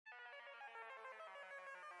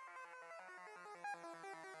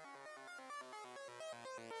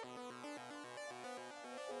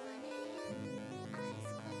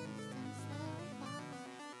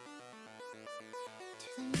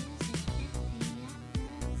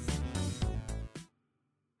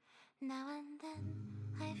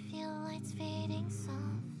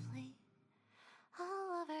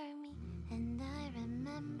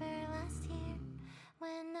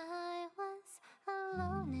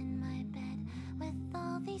in my bed with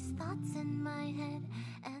all these thoughts in my head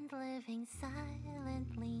and living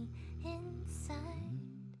silently inside.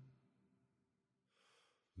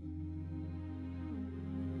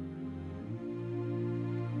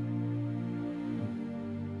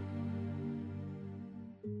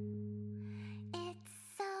 It's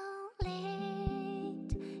so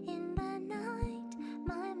late in the night,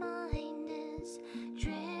 my mind is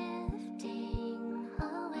drifting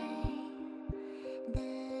away.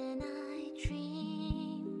 Then I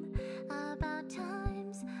dream about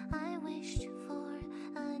times I wished for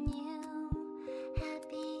a new,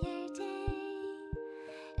 happier day.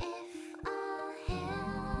 If a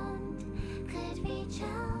hand could reach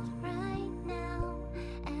out right now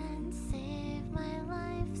and save my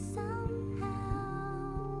life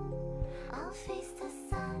somehow, I'll face the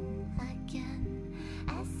sun again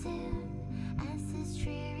as soon as this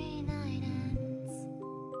dreary night ends.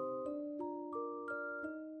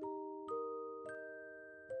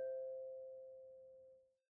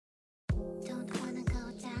 Don't wanna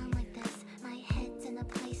go down like this. My head's in a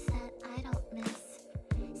place that I don't miss.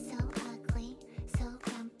 So ugly, so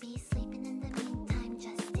grumpy. Sleeping in the meantime,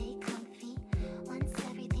 just stay comfy. Once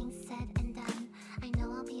everything's said and done, I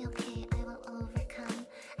know I'll be okay, I will overcome.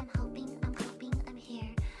 I'm hoping I'm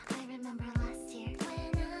here. I remember last year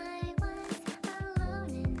when I was alone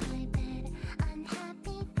in my bed,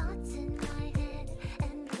 unhappy thoughts in my head,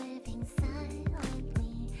 and living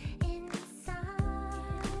silently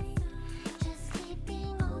inside. Just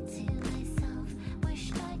keeping all to myself.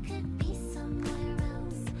 Wished I could be somewhere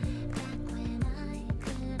else. Back when I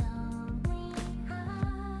could only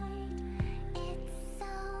hide. It's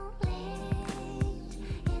so late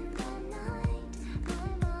in the night. My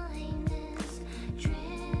mind is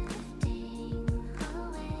drifting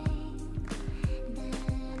away.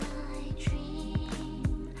 Then I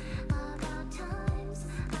dream about times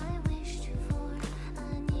I wished for a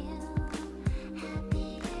new,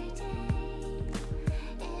 happier day.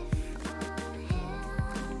 If a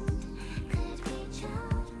hand could reach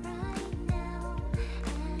out right now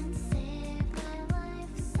and save my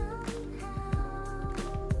life somehow,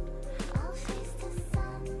 I'll face the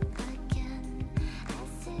sun again as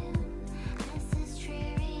soon as this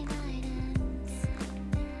dreary night ends.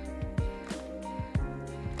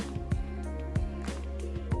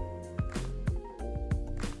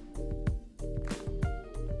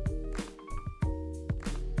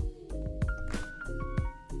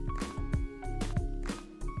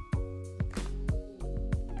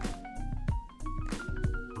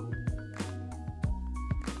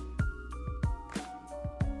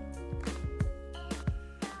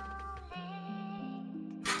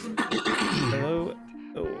 Hello,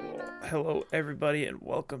 hello everybody, and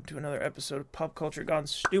welcome to another episode of Pop Culture Gone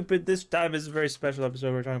Stupid. This time is a very special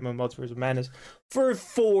episode. We're talking about Multiverse of Madness for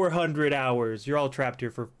 400 hours. You're all trapped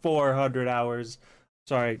here for 400 hours.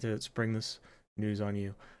 Sorry to spring this news on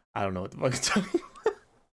you. I don't know what the fuck it's talking about.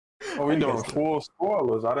 Oh, we doing full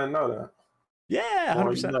spoilers. I didn't know that. Yeah,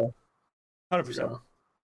 100%. Well, 100%.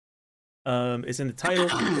 It's in the title.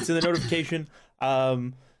 It's in the notification.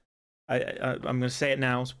 I'm gonna say it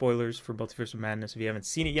now. Spoilers for Multiverse of Madness. If you haven't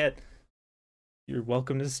seen it yet, you're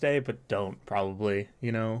welcome to stay, but don't. Probably,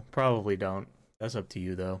 probably don't. That's up to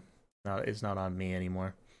you, though. It's not on me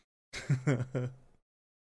anymore. What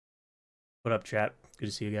up, chat? Good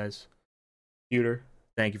to see you guys. Pewter,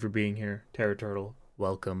 thank you for being here. Terror Turtle,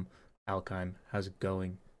 welcome. Alkheim, how's it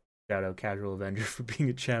going? Shout out Casual Avenger for being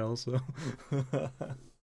a chat also.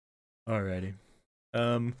 Alrighty.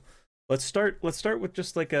 Let's start with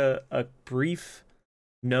just like a brief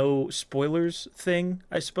no spoilers thing,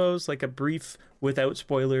 I suppose. Like a brief without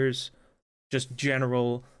spoilers, just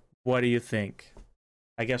general, what do you think?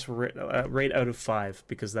 I guess rate out of 5,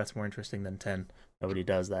 because that's more interesting than 10. Nobody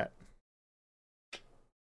does that.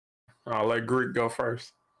 I'll let Greek go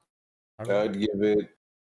first. I'd give it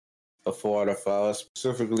a 4 out of 5,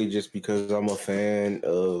 specifically just because I'm a fan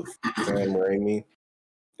of Sam Raimi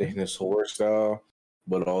and his horror style,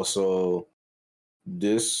 but also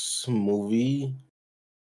this movie,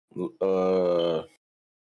 you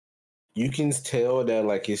can tell that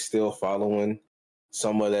like it's still following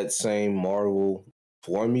some of that same Marvel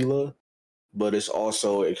formula, but it's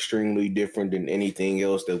also extremely different than anything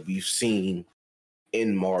else that we've seen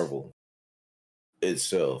in Marvel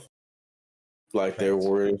itself. Like there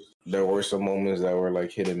were some moments that were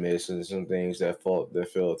like hit and miss, and some things that fell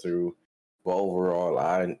through. But overall,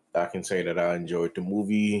 I can say that I enjoyed the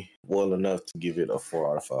movie well enough to give it a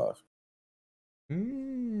 4 out of 5.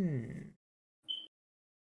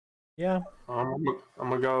 Yeah, I'm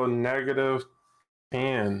gonna go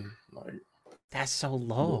 -10. Like that's so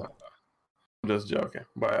low. I'm just joking,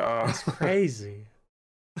 but That's crazy.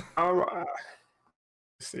 let's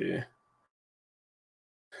see.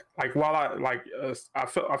 Like while I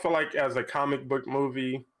feel like as a comic book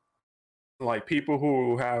movie, like people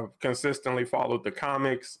who have consistently followed the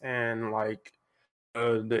comics and like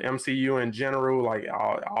the MCU in general, like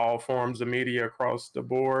all forms of media across the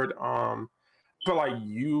board. I feel like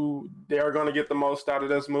they're gonna get the most out of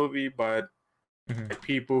this movie, but like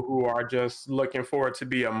people who are just looking for it to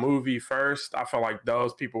be a movie first, I feel like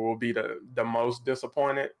those people will be the most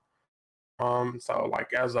disappointed. So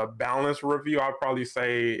like as a balanced review, I'd probably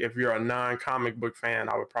say if you're a non-comic book fan,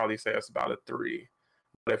 I would probably say it's about a 3.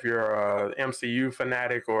 But if you're a MCU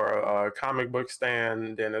fanatic or a comic book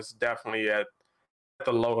stan, then it's definitely at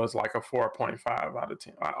the lowest, like a 4.5 out of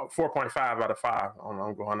 10. 4.5 out of 5.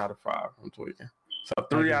 I'm going out of 5. I'm tweaking. So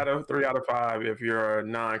 3 out of 5 if you're a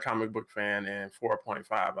non-comic book fan, and 4.5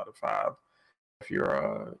 out of 5 if you're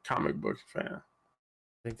a comic book fan.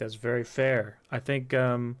 I think that's very fair. I think,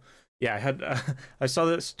 yeah, I saw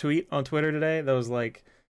this tweet on Twitter today that was like,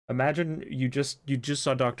 imagine you just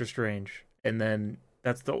saw Doctor Strange, and then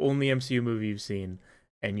that's the only MCU movie you've seen,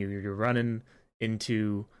 and you're running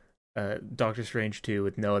into Doctor Strange 2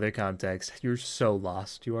 with no other context. You're so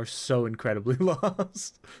lost. You are so incredibly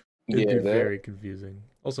lost. It'd be very confusing.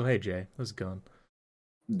 Also, hey Jay, how's it going?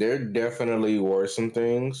 There definitely were some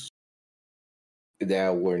things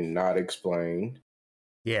that were not explained.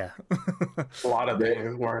 Yeah. A lot of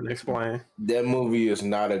things weren't explained. That movie is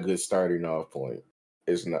not a good starting off point.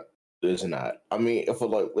 It's not. It's not. I mean,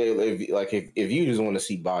 if you just want to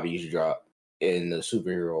see bodies drop in the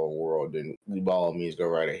superhero world, then by all means go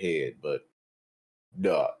right ahead. But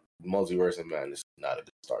the Multiverse of Madness is not a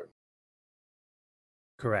good start.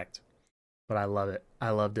 Correct. But I love it.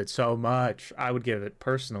 I loved it so much. I would give it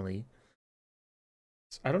personally.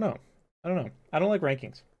 I don't know. I don't like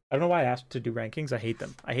rankings. I don't know why I asked to do rankings. I hate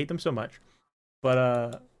them. I hate them so much.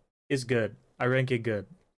 But it's good. I rank it good.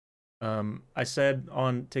 I said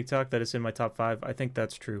on TikTok that it's in my top 5. I think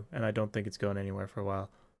that's true, and I don't think it's going anywhere for a while.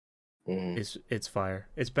 It's fire.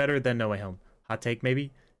 It's better than No Way Home. Hot take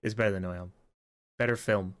maybe. It's better than No Way Home. Better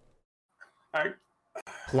film.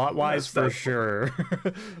 Plot wise, for sure.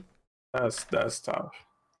 That's tough.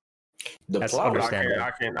 That's understandable.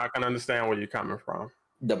 I can understand where you're coming from.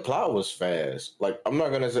 The plot was fast. Like, I'm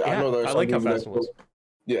not gonna say. Yeah, I know there's. I like how fast it was.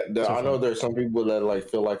 Yeah, I know there's some people that like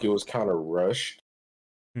feel like it was kind of rushed.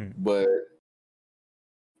 But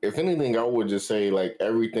if anything, I would just say like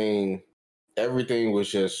everything was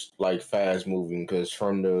just like fast moving, because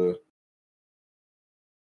from the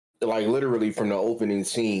literally from the opening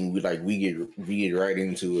scene, we get right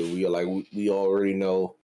into it. We are like we already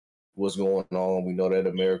know what's going on. We know that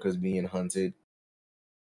America's being hunted.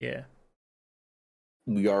 Yeah.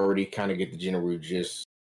 We already kind of get the general gist.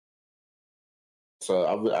 So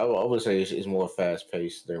I would say it's more fast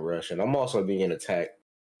paced than Russian. I'm also being attacked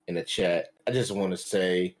in the chat. I just want to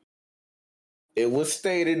say it was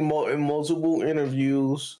stated in multiple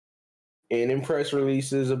interviews and in press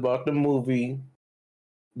releases about the movie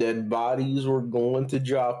that bodies were going to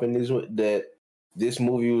drop in that this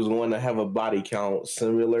movie was going to have a body count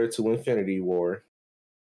similar to Infinity War.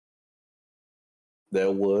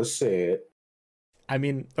 That was said. I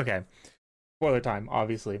mean, okay. Spoiler time,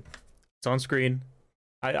 obviously. It's on screen.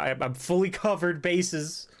 I'm fully covered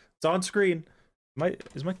bases. It's on screen.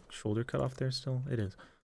 Is my shoulder cut off there still? It is.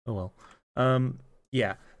 Oh well.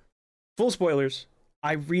 Yeah. Full spoilers.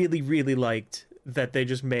 I really, really liked that they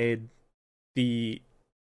just made the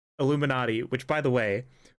Illuminati, which, by the way,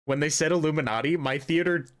 when they said Illuminati, my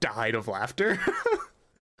theater died of laughter.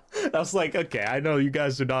 I was like, okay, I know you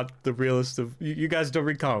guys are not the realest of... You guys don't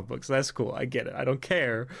read comic books. That's cool. I get it. I don't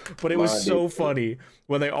care. But it was so funny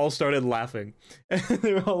when they all started laughing. And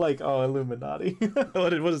they were all like, oh, Illuminati. what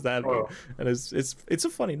does that mean? And it's a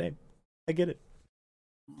funny name. I get it.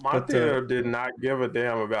 My theater did not give a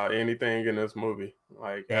damn about anything in this movie.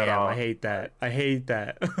 Like, damn, at all. I hate that.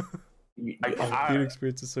 The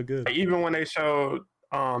experience is so good. Even when they showed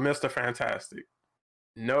Mr. Fantastic,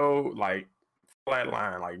 no, like, flat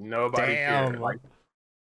line, like nobody cared. Like,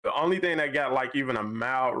 the only thing that got like even a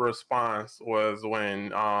mild response was when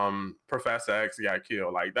Professor X got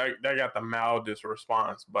killed. Like that got the mildest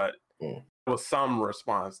response, but it was some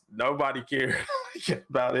response. Nobody cared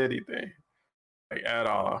about anything, like, at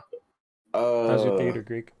all. How's your theater,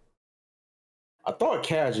 Greek? I thought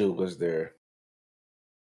Casual was there.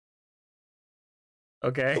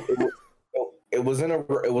 Okay. It was in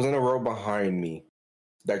a row behind me.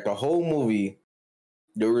 Like the whole movie,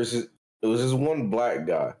 it was just one black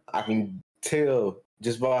guy. I can tell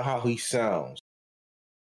just by how he sounds.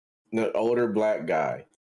 An older black guy.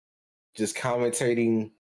 just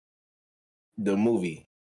commentating the movie.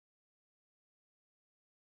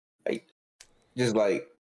 Like, just like,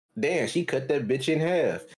 damn, she cut that bitch in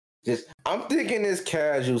half. Just, I'm thinking this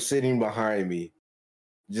casual sitting behind me.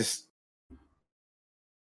 Just,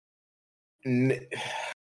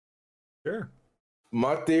 Sure.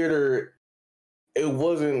 my theater, it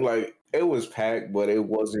wasn't like, it was packed, but it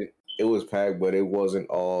wasn't. It was packed, but it wasn't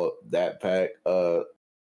all that packed.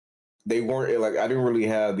 They weren't like, I didn't really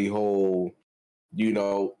have the whole,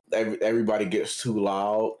 everybody gets too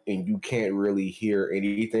loud and you can't really hear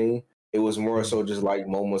anything. It was more so just like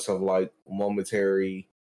moments of like momentary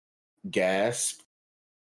gasp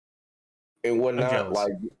and whatnot.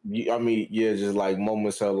 Like, I mean, yeah, just like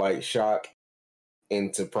moments of like shock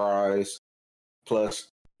and surprise. Plus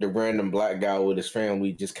the random black guy with his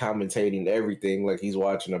family just commentating everything like he's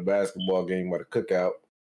watching a basketball game at a cookout.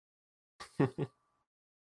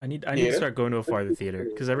 I need to start going to a farther theater,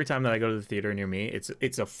 because every time that I go to the theater near me,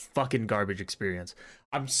 it's a fucking garbage experience.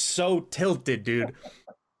 I'm so tilted, dude.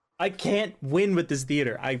 I can't win with this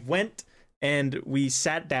theater. I went and we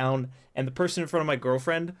sat down, and the person in front of my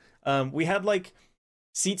girlfriend, we had like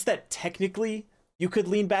seats that technically you could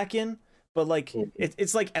lean back in, but like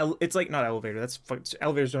it's like not elevator.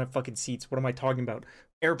 Elevators don't have fucking seats. What am I talking about?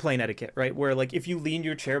 Airplane etiquette, right? Where like if you lean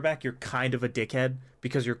your chair back, you're kind of a dickhead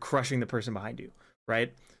because you're crushing the person behind you,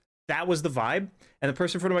 right? That was the vibe, and the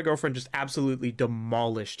person in front of my girlfriend just absolutely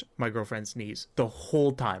demolished my girlfriend's knees the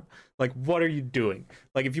whole time. Like, what are you doing?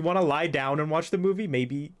 Like, if you want to lie down and watch the movie,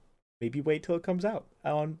 maybe wait till it comes out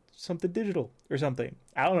on something digital or something.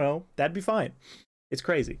 I don't know. That'd be fine. It's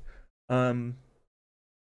crazy. But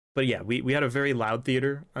yeah, we had a very loud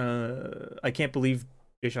theater. I can't believe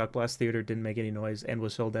J-Shock Blast Theater didn't make any noise and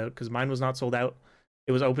was sold out, because mine was not sold out.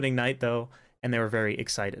 It was opening night though, and they were very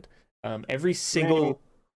excited. Every single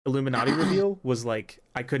Illuminati reveal was like,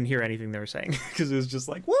 I couldn't hear anything they were saying because it was just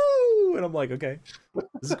like, woo, and I'm like, okay,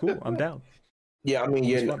 this is cool, I'm down. Yeah, I mean,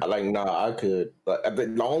 yeah, like, nah, I could, but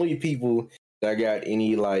the only people that got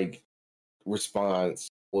any like response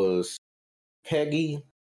was Peggy,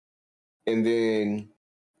 and then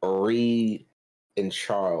Reed and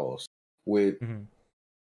Charles. With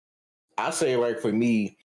I say, like, for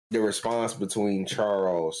me, the response between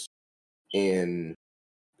Charles and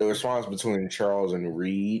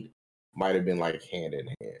Reed might have been like hand in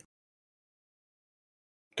hand,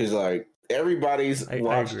 because like everybody's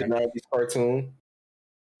watched the 90s cartoon.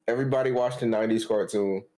 Everybody watched the 90s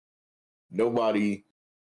cartoon. Nobody.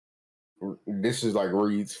 This is like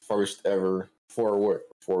Reed's first ever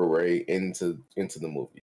foray into the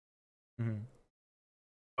movie.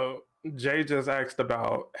 Oh, Jay just asked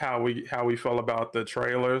about how we feel about the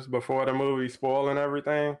trailers before the movie spoiling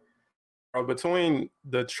everything. Between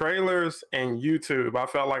the trailers and YouTube, I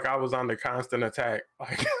felt like I was under constant attack.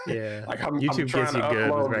 Like, yeah, like I'm YouTube trying gets you to good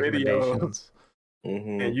with upload recommendations.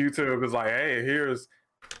 videos, and YouTube is like, "Hey,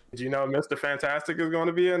 did you know Mr. Fantastic is going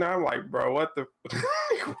to be in?" I'm like, "Bro, what the?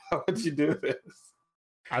 Why would you do this?"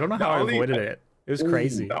 I don't know how I avoided it. It was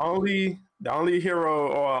crazy. The only hero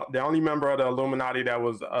or the only member of the Illuminati that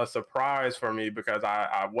was a surprise for me, because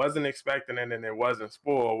I wasn't expecting it and it wasn't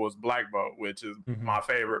spoiled, was Black Bolt, which is my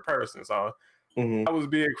favorite person. So that was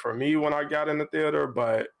big for me when I got in the theater.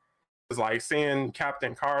 But it's like seeing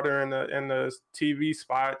Captain Carter in the TV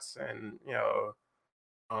spots, and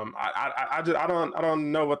I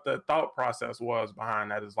don't know what the thought process was behind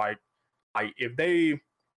that. It's like if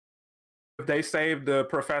they saved the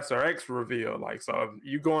Professor X reveal, like, so if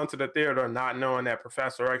you go into the theater not knowing that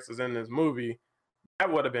Professor X is in this movie,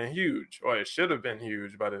 that would have been huge, or it should have been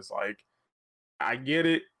huge. But it's like, I get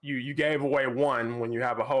it. You gave away one when you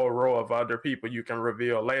have a whole row of other people you can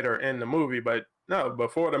reveal later in the movie. But no,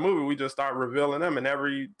 before the movie, we just start revealing them in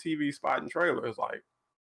every TV spot and trailer. It's like,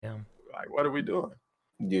 like, what are we doing?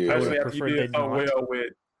 Yeah, especially after you did so well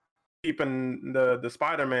with keeping the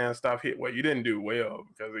Spider-Man stuff hit. Well, you didn't do well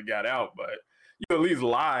because it got out, but you at least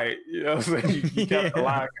lied. You know what I'm saying? You kept the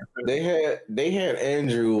lie. They had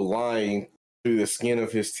Andrew lying through the skin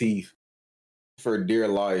of his teeth for dear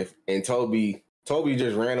life, and Toby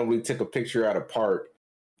just randomly took a picture at a park,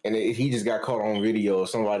 and he just got caught on video.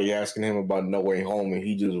 Somebody asking him about No Way Home, and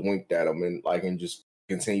he just winked at him and just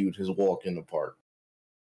continued his walk in the park.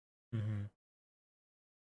 Yeah,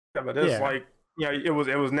 but it's like, it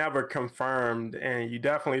was never confirmed, and you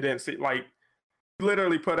definitely didn't see, like,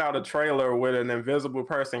 literally put out a trailer with an invisible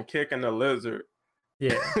person kicking a lizard.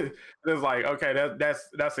 Yeah. It's like, okay,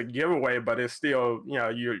 that's a giveaway, but it's still,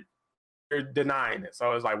 you're denying it.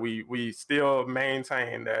 So it's like we still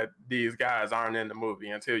maintain that these guys aren't in the movie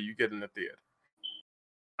until you get in the theater.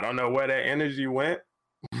 I don't know where that energy went.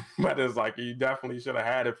 but it's like you definitely should have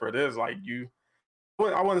had it for this. Like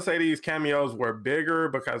I wouldn't say these cameos were bigger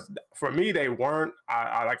because for me they weren't.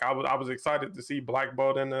 I was excited to see Black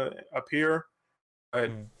Bolt appear,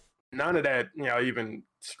 but none of that even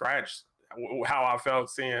scratched how I felt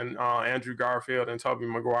seeing Andrew Garfield and Tobey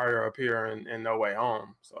Maguire appear in No Way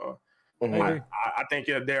Home. So I think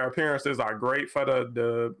their appearances are great for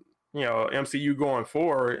the MCU going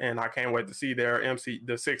forward, and I can't wait to see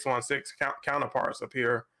the 616 counterparts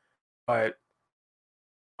appear. But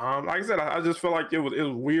like I said, I just feel like it was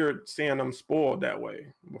weird seeing them spoiled that way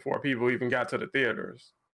before people even got to the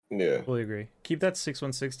theaters. Yeah, fully agree. Keep that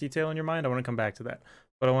 616 detail in your mind. I want to come back to that,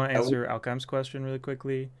 but I want to answer Alcam's question really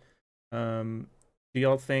quickly. Do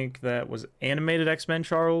y'all think that was animated X-Men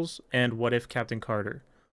Charles and What If Captain Carter,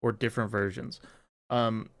 or different versions?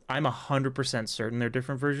 I'm 100% certain they're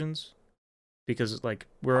different versions because like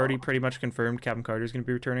we're already pretty much confirmed Captain Carter is going to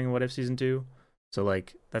be returning in What If season 2. So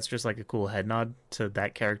like that's just like a cool head nod to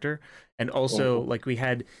that character. And also like we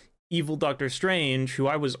had evil Doctor Strange, who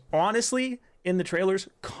I was honestly in the trailers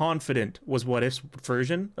confident was What If's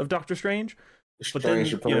version of Doctor Strange. But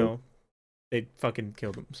then, they fucking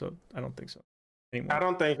killed him, so I don't think so anymore. I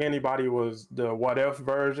don't think anybody was the What If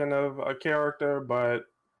version of a character, but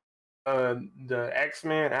the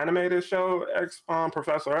X-Men animated show,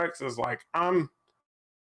 Professor X, is like, I'm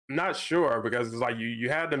not sure because it's like you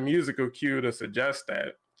had the musical cue to suggest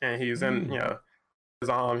that, and he's in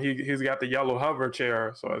he's got the yellow hover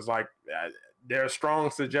chair, so it's like there's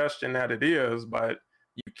strong suggestion that it is, but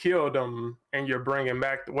you killed him and you're bringing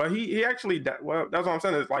back. Well, he actually died. Well, that's what I'm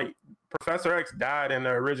saying. It's like Professor X died in the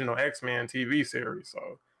original X-Men TV series.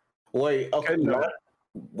 So wait, okay,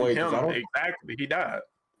 wait, exactly, he died.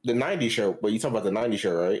 The '90s show, but you talking about the '90s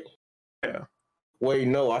show, right? Yeah. Wait,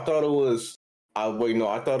 no, I thought it was. I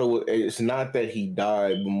thought it was. It's not that he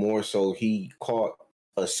died, but more so he caught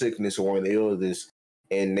a sickness or an illness,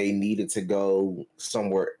 and they needed to go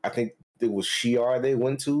somewhere. I think it was Shi'ar they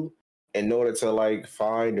went to in order to like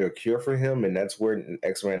find a cure for him, and that's where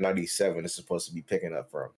X-Men '97 is supposed to be picking up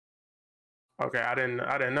from. Okay, I didn't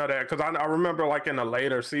know that because I remember like in the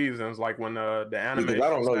later seasons, like when the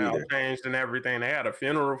animation style changed and everything, they had a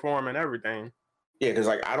funeral for him and everything. Yeah, because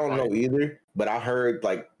like I don't know either, but I heard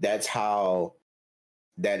like that's how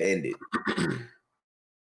that ended.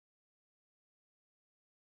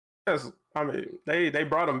 Yes, I mean they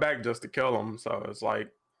brought him back just to kill him, so it's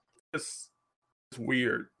like it's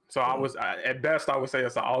weird. So at best I would say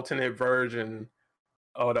it's an alternate version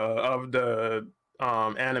of the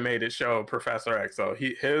animated show Professor X. So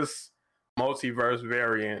his multiverse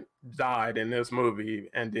variant died in this movie,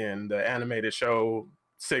 and then the animated show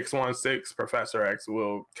 616 Professor X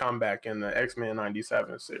will come back in the X-Men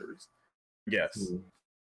 '97 series. Yes.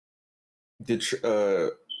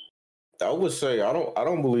 I would say I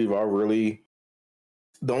don't believe the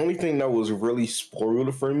only thing that was really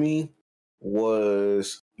spoiled for me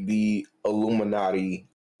was the Illuminati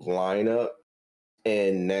lineup,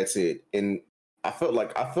 and that's it. And I feel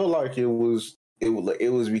like it was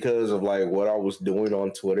because of like what I was doing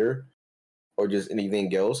on Twitter or just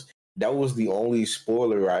anything else. That was the only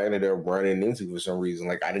spoiler I ended up running into for some reason.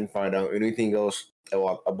 Like I didn't find out anything else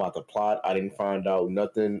about the plot. I didn't find out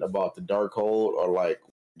nothing about the Darkhold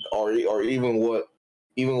or even what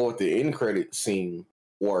the end credit scene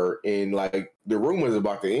were. And like the rumors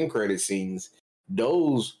about the end credit scenes,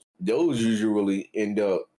 those usually end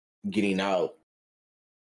up getting out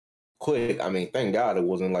quick. I mean, thank God it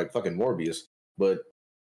wasn't like fucking Morbius, but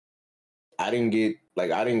I didn't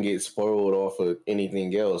get spoiled off of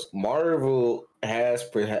anything else. Marvel has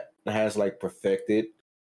like perfected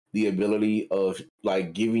the ability of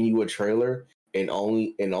like giving you a trailer and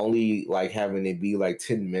only like having it be like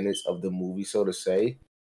 10 minutes of the movie, so to say.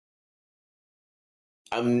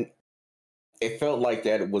 It felt like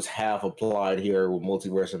that was half applied here with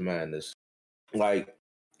Multiverse of Madness. Like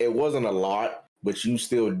it wasn't a lot, but you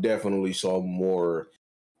still definitely saw more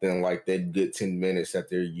than like that good 10 minutes that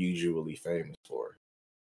they're usually famous for.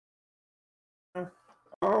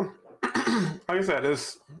 Like I said,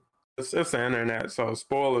 it's the internet, so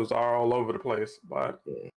spoilers are all over the place. But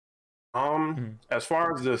as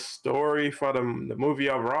far as the story for the movie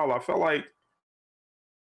overall, I felt like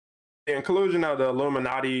the inclusion of the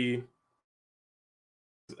Illuminati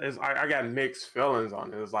I got mixed feelings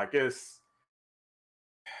on it. It's like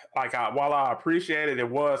while I appreciate it, it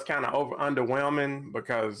was kind of underwhelming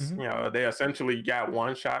because they essentially got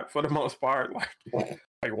one shot for the most part.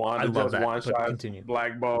 Like Wanda just one shot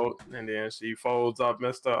Black Bolt, and then she folds up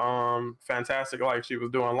Mr. Fantastic like she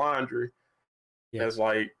was doing laundry. Yes. It's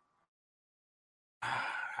like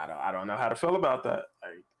I don't know how to feel about that.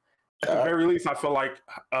 Like At the very least, I feel like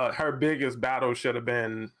her biggest battle should have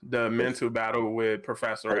been the mental battle with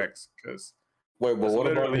Professor X, because Wait, but what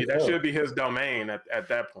about literally that himself? should be his domain at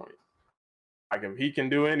that point. Like if he can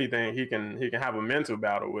do anything, he can have a mental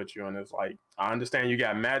battle with you, and it's like I understand you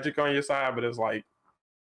got magic on your side, but it's like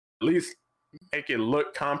at least make it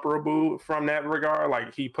look comparable from that regard.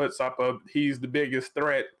 Like he's the biggest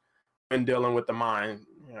threat when dealing with the mind,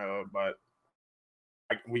 but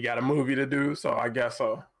like we got a movie to do, so I guess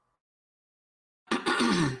so.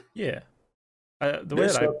 Yeah. The way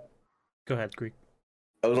that go ahead, Greek.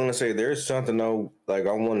 I was gonna say there's something though, like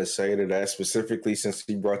I want to say to that specifically since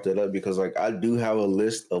he brought that up, because like I do have a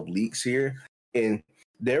list of leaks here, and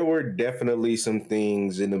there were definitely some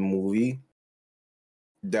things in the movie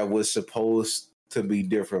that was supposed to be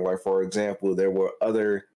different. Like for example, there were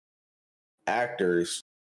other actors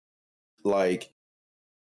like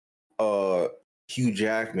Hugh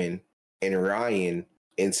Jackman and Ryan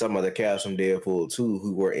and some of the cast from Deadpool 2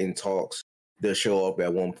 who were in talks to show up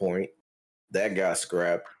at one point. That got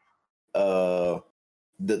scrapped. The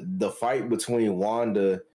fight between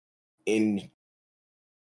Wanda and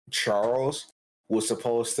Charles was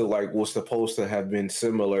supposed to have been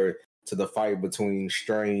similar to the fight between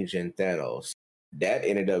Strange and Thanos. That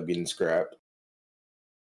ended up getting scrapped.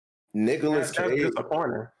 Nicolas That's Cage.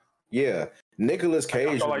 disappointing. Yeah. Nicolas Cage.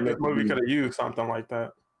 I feel like this movie could have used something like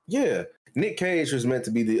that. Yeah. Nick Cage was meant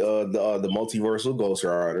to be the multiversal Ghost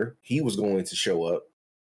Rider. He was going to show up.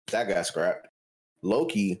 That got scrapped.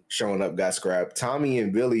 Loki showing up got scrapped. Tommy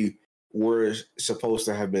and Billy were supposed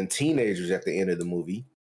to have been teenagers at the end of the movie.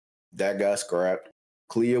 That got scrapped.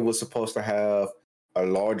 Clea was supposed to have a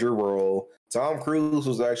larger role. Tom Cruise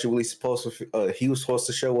was actually supposed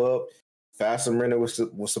to show up. Fassbender was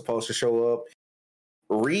supposed to show up.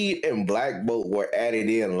 Reed and Black Bolt were added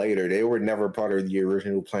in later. They were never part of the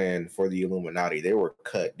original plan for the Illuminati. They were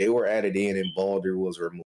cut. They were added in, and Balder was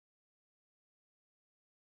removed.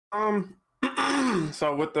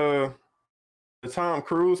 So with the Tom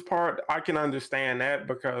Cruise part, I can understand that,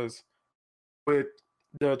 because with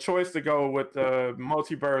the choice to go with the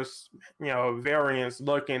multiverse, variants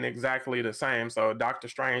looking exactly the same. So Doctor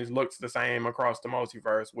Strange looks the same across the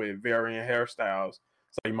multiverse with varying hairstyles.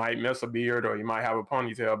 So he might miss a beard or he might have a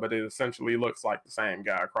ponytail, but it essentially looks like the same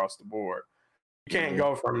guy across the board. You can't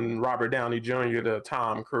go from Robert Downey Jr. to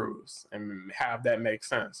Tom Cruise and have that make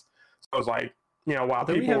sense. So it's like, while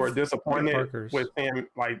people were disappointed with him,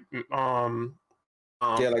 like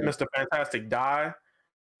Mr. Fantastic die.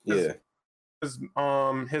 Yeah. His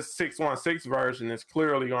 616 version is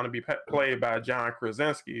clearly going to be played by John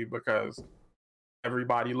Krasinski, because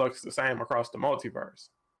everybody looks the same across the multiverse.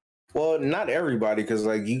 Well, not everybody, because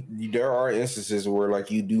like there are instances where like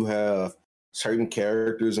you do have certain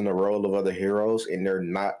characters in the role of other heroes, and they're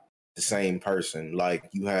not the same person. Like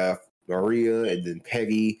you have Maria, and then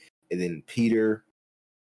Peggy, and then Peter.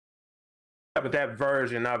 Yeah, but that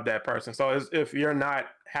version of that person. So if you're not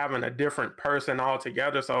having a different person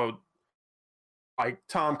altogether, so like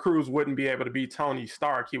Tom Cruise wouldn't be able to be Tony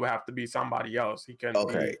Stark. He would have to be somebody else. He couldn't.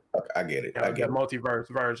 Okay, I get it. I get the multiverse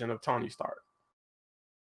version of Tony Stark.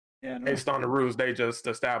 Yeah, no. Based on the rules they just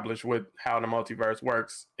established with how the multiverse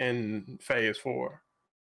works in Phase 4.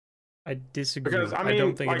 I disagree. Because I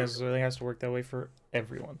don't think it necessarily has to work that way for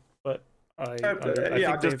everyone. But I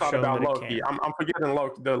just thought about Loki. I'm forgetting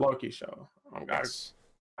the Loki show. Yes.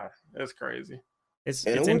 It's crazy. It's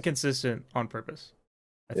inconsistent on purpose,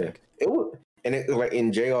 I think. It was,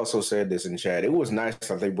 and Jay also said this in chat. It was nice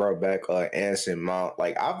that they brought back Anson Mount.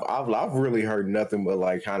 Like I've really heard nothing but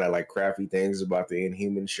like kind of like crappy things about the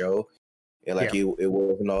Inhuman show, and like it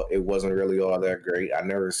wasn't really all that great. I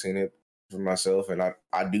never seen it for myself, and I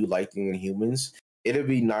do like the Inhumans. It'd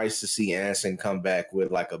be nice to see Anson come back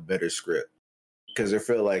with like a better script, because it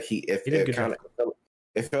felt like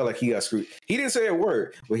it felt like he got screwed. He didn't say a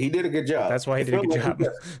word, but he did a good job. That's why he did a good job.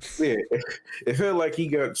 It felt like he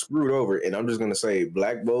got screwed over. And I'm just going to say,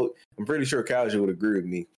 Black Bolt, I'm pretty sure Kaji would agree with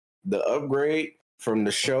me. The upgrade from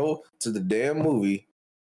the show to the damn movie,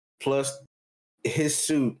 plus his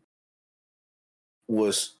suit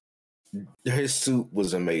was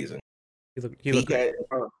amazing. Him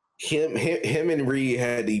and Reed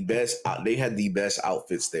had the best. They had the best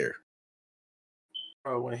outfits there.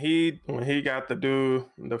 When he got to do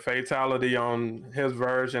the fatality on his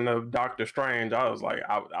version of Doctor Strange, I was like,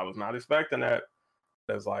 I was not expecting that.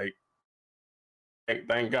 It's like,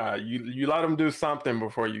 thank God you let him do something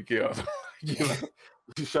before you kill him. You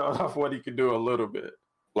showed off what he could do a little bit.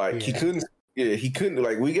 Like he couldn't. Yeah, he couldn't.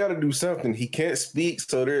 Like we got to do something. He can't speak,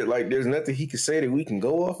 so there's nothing he can say that we can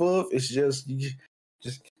go off of. It's just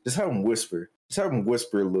have him whisper. Just have him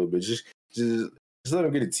whisper a little bit. Just Just let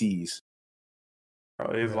him get a tease.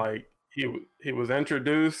 He's like he was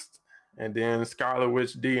introduced, and then Scarlet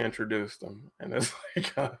Witch de-introduced him, and it's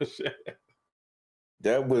like, oh shit.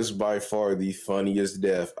 That was by far the funniest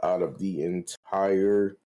death out of the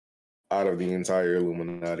entire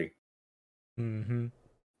Illuminati. Mm-hmm.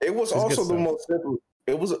 It was also the most simple.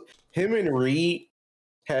 It was him and Reed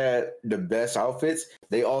had the best outfits.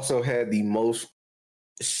 They also had the most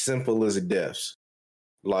simplest deaths.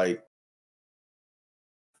 Like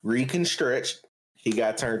Reed can stretch, he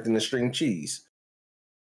got turned into string cheese.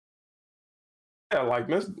 Yeah, like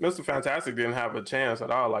Mr. Fantastic didn't have a chance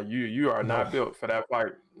at all. Like you are not built for that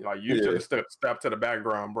fight. Like you should have stepped to the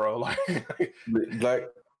background, bro. Like it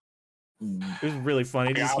was really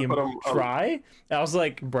funny to see him try. I was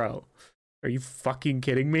like, bro, are you fucking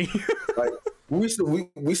kidding me? Like we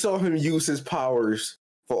saw him use his powers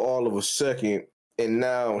for all of a second, and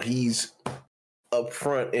now he's up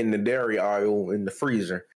front in the dairy aisle in the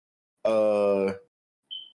freezer.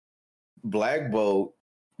 Black Bolt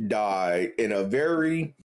died in a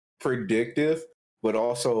very predictive but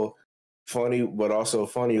also funny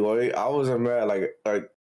way. I was mad like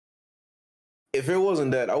if it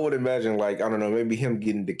wasn't that, I would imagine like, I don't know, maybe him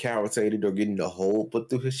getting decapitated or getting a hole put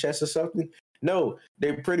through his chest or something. No,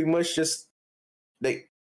 they pretty much just they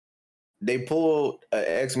pulled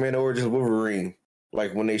X-Men Origins Wolverine.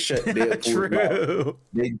 Like when they shut Deadpool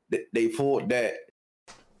mouth, they pulled that,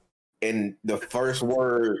 and the first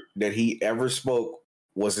word that he ever spoke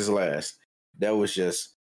was his last. That was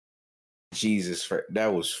just Jesus.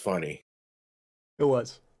 That was funny. It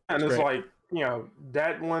was. And it's like, you know,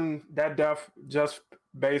 that death just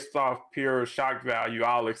based off pure shock value,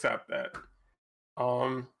 I'll accept that.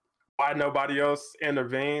 Why nobody else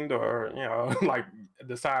intervened or, you know, like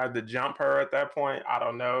decided to jump her at that point, I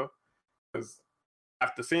don't know. Because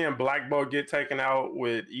after seeing Black Bolt get taken out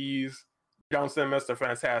with ease, you don't send Mr.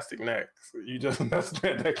 Fantastic next. You just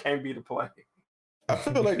that can't be the play. I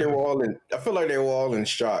feel like they were all in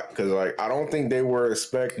shock because, like, I don't think they were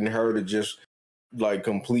expecting her to just like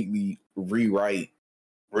completely rewrite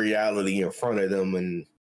reality in front of them and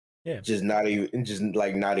not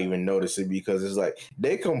even notice it, because it's like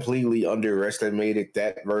they completely underestimated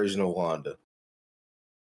that version of Wanda.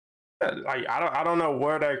 Like I don't know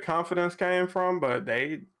where that confidence came from, but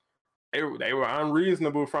they were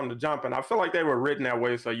unreasonable from the jump, and I feel like they were written that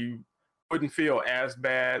way so you wouldn't feel as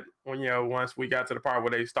bad when, you know, once we got to the part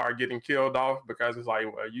where they start getting killed off, because it's like,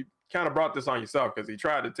 well, you kind of brought this on yourself because he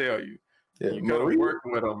tried to tell you. Yeah, you could have worked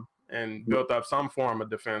with him and built up some form of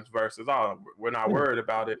defense versus, oh, we're not worried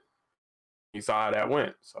about it. You saw how that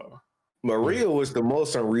went. So Maria was the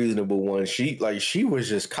most unreasonable one. She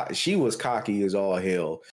was cocky as all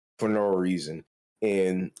hell for no reason.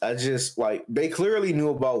 And I just like, they clearly knew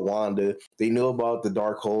about Wanda. They knew about the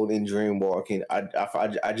Darkhold and Dreamwalking.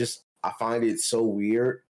 I find it so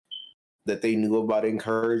weird that they knew about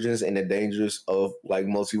incursions and the dangers of like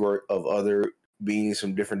multiverse of other beings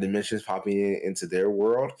from different dimensions popping into their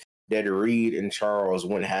world, that Reed and Charles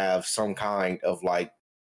wouldn't have some kind of like,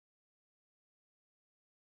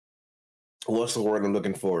 what's the word I'm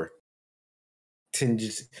looking for?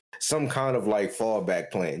 Some kind of like fallback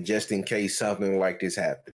plan just in case something like this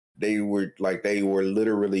happened. They were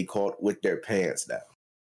literally caught with their pants down,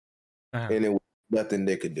 and it was nothing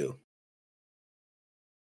they could do.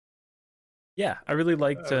 Yeah, I really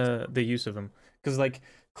liked the use of him because, like,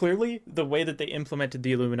 clearly the way that they implemented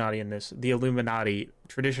the Illuminati in this, the Illuminati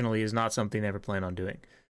traditionally is not something they ever plan on doing,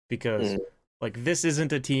 because like this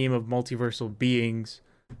isn't a team of multiversal beings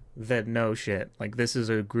that know shit. Like, this is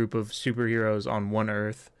a group of superheroes on one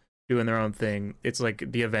Earth doing their own thing. It's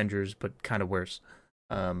like the Avengers, but kind of worse.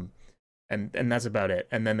 And that's about it.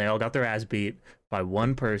 And then they all got their ass beat by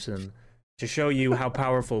one person to show you how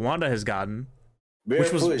powerful Wanda has gotten,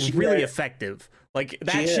 which was really effective. Like,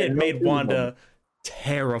 that shit made Wanda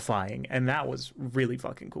terrifying, and that was really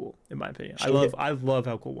fucking cool, in my opinion. I love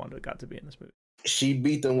how cool Wanda got to be in this movie. She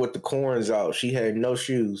beat them with the corns out. She had no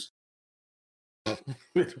shoes.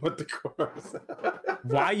 With the corns.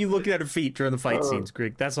 Why are you looking at her feet during the fight scenes,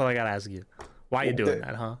 Greg? That's all I gotta ask you. Why are you doing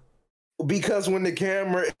that, huh? Because when the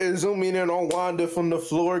camera is zooming in on Wanda from the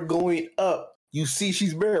floor going up, you see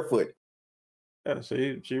she's barefoot. Yeah,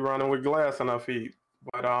 she running with glass on her feet.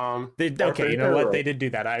 But you know what? They did do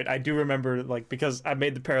that. I do remember, like, because I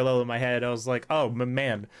made the parallel in my head. I was like, oh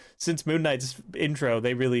man, since Moon Knight's intro,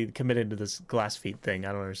 they really committed to this glass feet thing.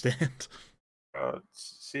 I don't understand.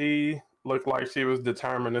 She looked like she was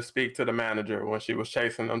determined to speak to the manager when she was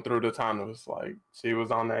chasing them through the tunnels. Like, she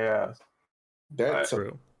was on their ass. That's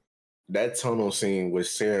true. That tunnel scene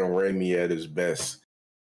was Sam Raimi at his best.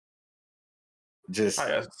 Just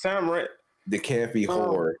Sam the campy Um,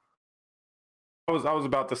 horror. I was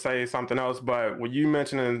about to say something else, but when you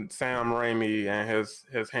mentioning Sam Raimi and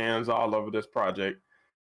his hands all over this project,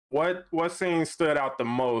 what scene stood out the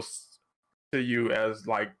most to you as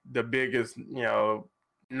like the biggest,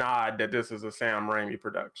 nod that this is a Sam Raimi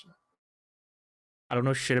production? I don't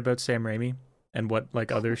know shit about Sam Raimi and what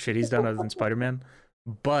like other shit he's done other than Spider-Man,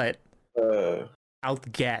 but I'll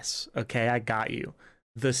guess. Okay, I got you.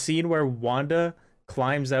 The scene where Wanda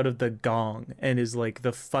climbs out of the gong and is like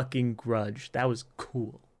the fucking Grudge. That was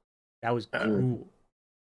cool. That was cool.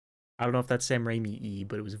 I don't know if that's Sam Raimi,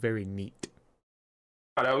 but it was very neat.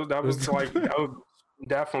 That was like that was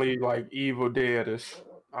definitely like Evil Dead-ish.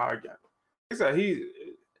 Like I said,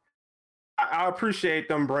 I appreciate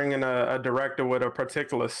them bringing a director with a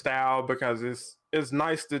particular style because it's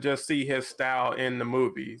nice to just see his style in the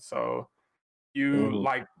movie. So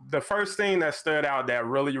like the first thing that stood out that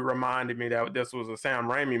really reminded me that this was a Sam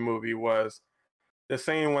Raimi movie was the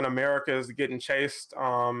scene when America is getting chased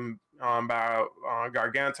by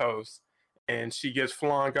Gargantos, and she gets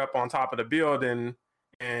flung up on top of the building,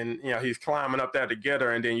 and he's climbing up there to get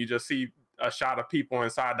her, and then you just see a shot of people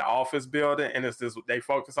inside the office building, and it's this. They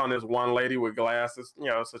focus on this one lady with glasses,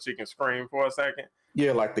 so she can scream for a second.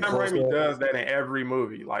 Yeah, like the Sam Raimi does that in every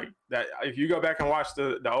movie. Like that, if you go back and watch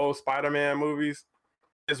the old Spider-Man movies,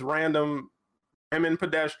 it's random women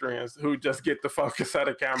pedestrians who just get the focus of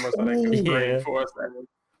the camera so they can scream for a second.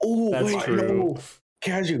 Oh, wait, true. no.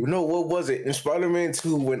 Casual. No, what was it? In Spider-Man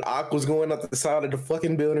 2, when Ock was going up the side of the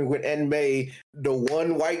fucking building with Aunt May, the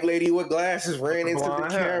one white lady with glasses ran into the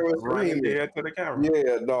camera. Ran dead to the camera.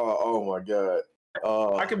 Yeah, no, oh my God.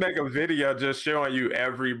 I could make a video just showing you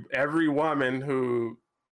every woman who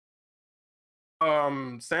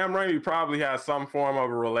Sam Raimi probably has some form of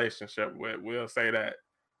a relationship with. We'll say that.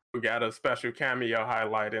 We got a special cameo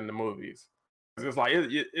highlight in the movies. It's like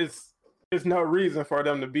it's no reason for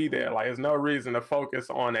them to be there. Like, there's no reason to focus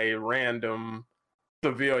on a random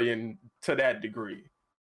civilian to that degree.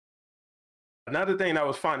 Another thing that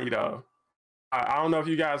was funny though, I don't know if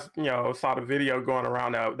you guys saw the video going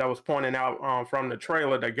around that was pointing out from the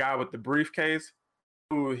trailer, the guy with the briefcase,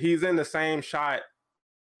 who he's in the same shot,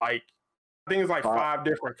 like I think it's like 5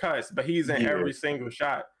 different cuts, but he's in every single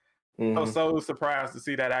shot. I was so surprised to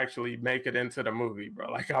see that actually make it into the movie, bro.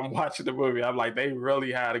 Like, I'm watching the movie, I'm like, they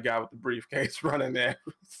really had a guy with the briefcase running there.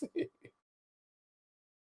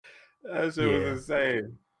 That shit was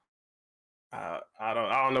insane. I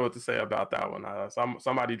don't know what to say about that one.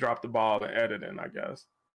 Somebody dropped the ball in editing, I guess.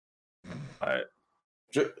 But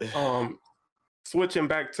switching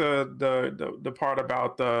back to the part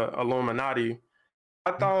about the Illuminati,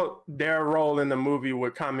 I thought their role in the movie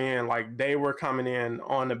would come in like they were coming in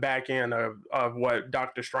on the back end of what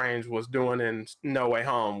Doctor Strange was doing in No Way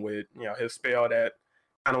Home with his spell that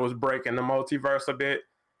kind of was breaking the multiverse a bit.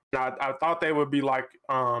 And I thought they would be like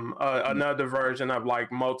another version of like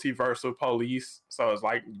multiversal police. So it's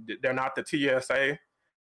like they're not the TSA,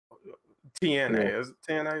 TNA. Is it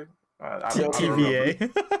TNA? TVA.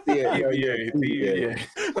 Yeah.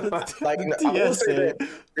 Like, I will say that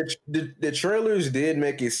the trailers did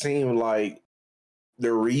make it seem like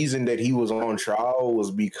the reason that he was on trial was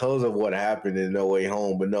because of what happened in No Way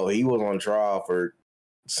Home, but no, he was on trial for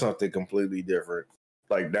something completely different.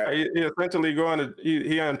 Like that, he essentially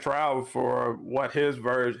he on trial for what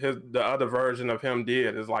the other version of him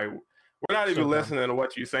did. Is like, we're not even listening to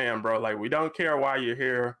what you're saying, bro. Like, we don't care why you're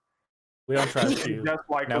here. We don't trust you. Just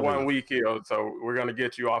like the one we killed, so we're gonna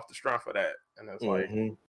get you off the strength of that. And it's like,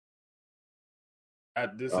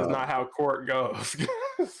 this is not how court goes.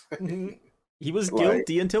 He was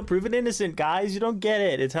guilty until proven innocent, guys. You don't get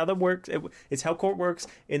it. It's how that works. It's how court works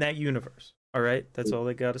in that universe. All right, that's all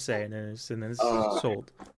they gotta say, and then it's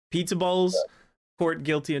sold. Pizza balls, court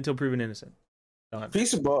guilty until proven innocent. Done.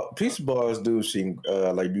 Pizza balls do seem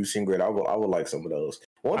great. I would like some of those.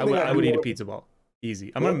 I would eat a pizza ball.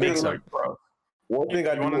 Easy. I'm gonna make some. One thing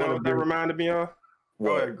I want to know what that reminded me of.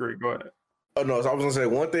 Go ahead, Greg. Go ahead. Oh no, so I was gonna say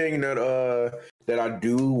one thing that I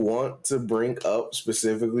do want to bring up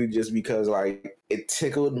specifically, just because like it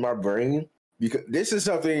tickled my brain, because this is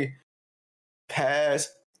something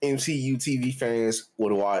past MCU TV fans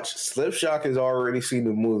would watch. Slipshock has already seen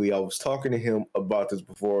the movie. I was talking to him about this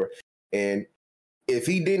before, and if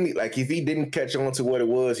he didn't catch on to what it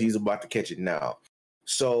was, he's about to catch it now.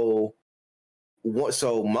 So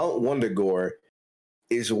Mount Wundagore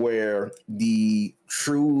is where the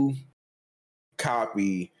true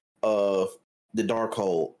copy of the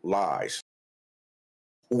Darkhold lies.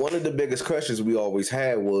 One of the biggest questions we always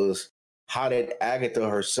had was, how did Agatha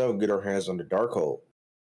herself get her hands on the Darkhold?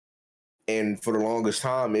 And for the longest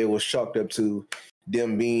time, it was chalked up to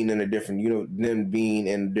them being in a different, them being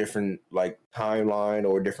in a different like timeline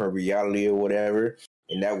or a different reality or whatever,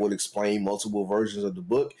 and that would explain multiple versions of the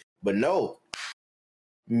book. But no,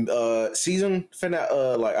 season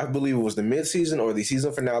finale, like I believe it was the mid-season or the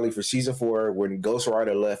season finale for season 4, when Ghost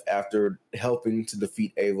Rider left after helping to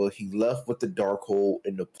defeat Ava. He left with the Darkhold,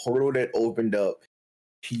 and the portal that opened up,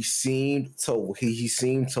 he seemed to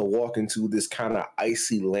walk into this kind of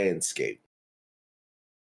icy landscape.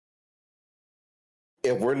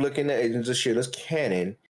 If we're looking at Agents of S.H.I.E.L.D. as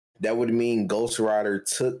canon, that would mean Ghost Rider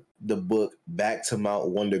took the book back to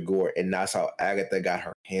Mount Wundagore, and that's how Agatha got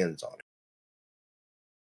her hands on it.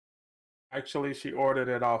 Actually, she ordered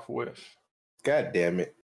it off Wish. God damn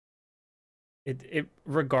it. It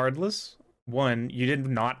regardless, one, you did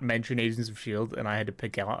not mention Agents of S.H.I.E.L.D., and I had to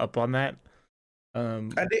pick up on that. I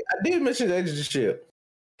did mention Agents of S.H.I.E.L.D.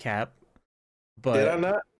 Cap. But did I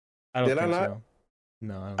not? I don't did think I not? so.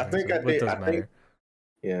 No, I don't I think so. I did. It doesn't matter.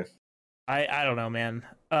 Yeah. I don't know, man.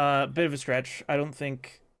 Bit of a stretch. I don't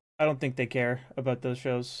think they care about those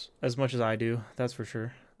shows as much as I do. That's for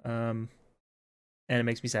sure. And it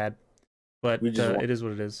makes me sad. But it is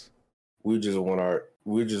what it is. We just want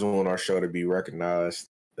our show to be recognized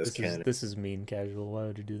as canon. This is mean casual. Why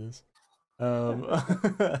would you do this?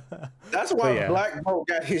 That's why Black Bolt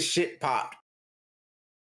got his shit popped.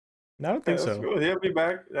 I don't think so. Cool. He'll be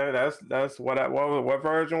back. That's what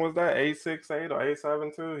version was that? 868 or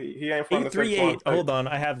 872? He ain't from 838. Hold on,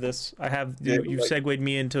 I have this. You've segued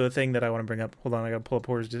me into a thing that I want to bring up. Hold on, I gotta pull up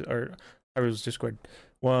Horror's Discord.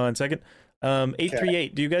 1 second.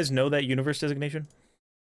 838. Do you guys know that universe designation?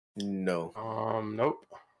 No. Nope.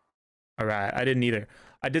 All right, I didn't either.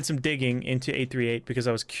 I did some digging into 838 because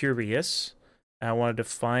I was curious. And I wanted to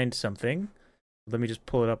find something. Let me just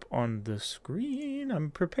pull it up on the screen. I'm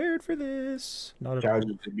prepared for this. Not at all.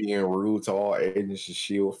 Being rude to all Agents of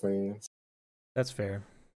S.H.I.E.L.D. fans. That's fair.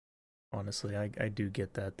 Honestly, I do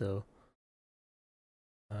get that though.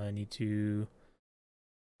 I need to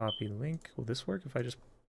copy link. Will this work if I just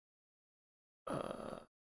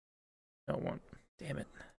don't want? Damn it.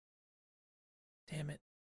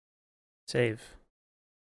 Save.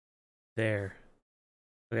 There.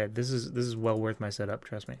 Okay, this is well worth my setup,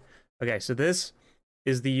 trust me. Okay, so this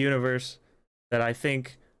is the universe that I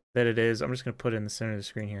think that it is. I'm just going to put it in the center of the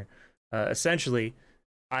screen here. Essentially,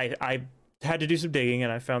 I had to do some digging,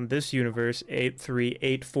 and I found this universe,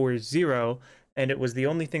 83840, and it was the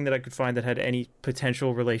only thing that I could find that had any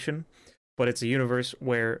potential relation. But it's a universe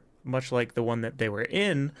where, much like the one that they were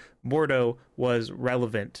in, Mordo was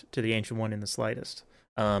relevant to the Ancient One in the slightest.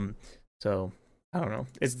 So, I don't know.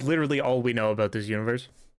 It's literally all we know about this universe.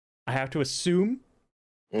 I have to assume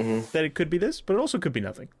that it could be this, but it also could be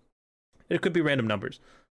nothing. It could be random numbers,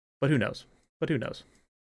 but who knows?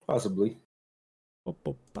 Possibly.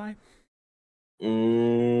 Oh, bye.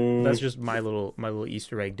 Mm. That's just my little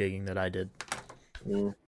Easter egg digging that I did.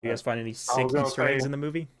 You guys find any sick Easter eggs in the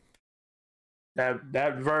movie?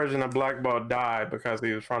 That version of Black Bolt died because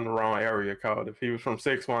he was from the wrong area code. If he was from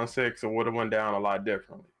 616, it would have went down a lot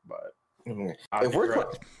differently. But if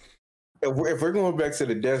we're going back to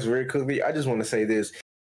the deaths very quickly, I just want to say this.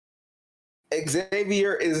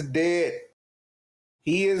 Xavier is dead.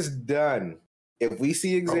 He is done. If we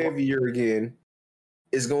see Xavier again,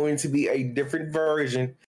 it's going to be a different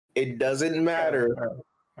version. It doesn't matter.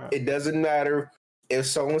 It doesn't matter if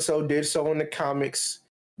so-and-so did so in the comics.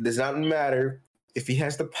 It does not matter if he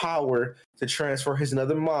has the power to transfer his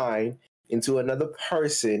another mind into another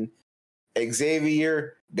person.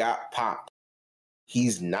 Xavier got popped.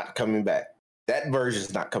 He's not coming back. That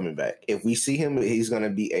version's not coming back. If we see him, he's going to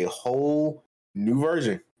be a whole new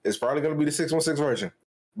version. It's probably going to be the 616 version.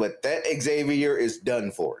 But that Xavier is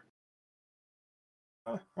done for.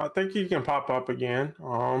 I think he can pop up again.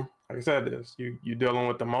 Like I said, you're dealing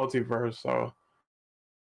with the multiverse, so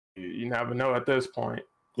you never know at this point.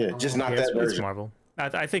 Yeah, just not that version. It's Marvel.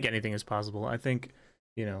 I think anything is possible. I think,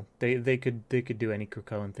 they could do any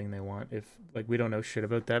Krakoan thing they want. If we don't know shit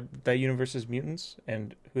about that universe's mutants,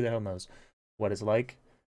 and who the hell knows what it's like.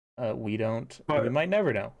 We don't. We might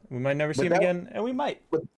never know. We might never see him again, and we might.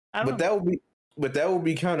 But that would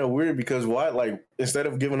be kind of weird, because why? Instead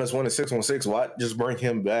of giving us one at 616, why just bring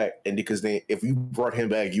him back? And because then, if you brought him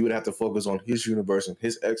back, you would have to focus on his universe and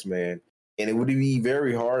his X-Men, and it would be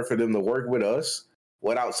very hard for them to work with us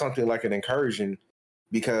without something like an incursion,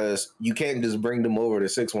 because you can't just bring them over to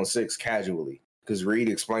 616 casually. Because Reed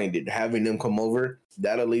explained it, having them come over,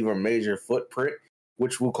 that'll leave a major footprint,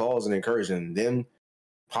 which will cause an incursion. Them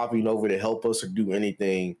popping over to help us or do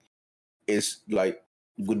anything is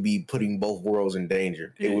would be putting both worlds in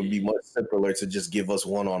danger. It would be much simpler to just give us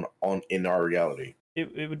one on in our reality.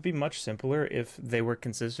 it would be much simpler if they were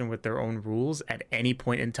consistent with their own rules at any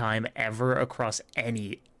point in time ever across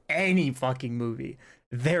any fucking movie.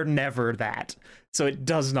 They're never that. So it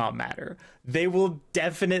does not matter. They will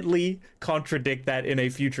definitely contradict that in a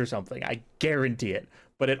future something. I guarantee it.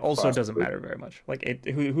 But it also doesn't matter very much. Like,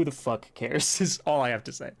 who the fuck cares is all I have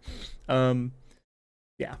to say.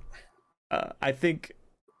 Yeah. I think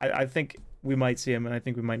we might see him, and I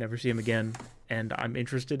think we might never see him again. And I'm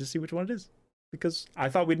interested to see which one it is, because I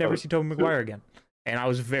thought we'd never see Tobey Maguire again, and I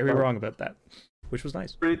was very wrong about that, which was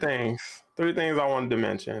nice. Three things I wanted to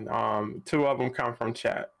mention. Two of them come from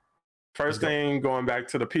chat. First thing, going back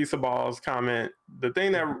to the pizza balls comment, the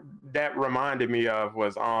thing that reminded me of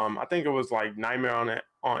was I think it was like Nightmare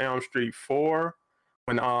on Elm Street 4,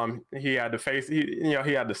 when he had the face, he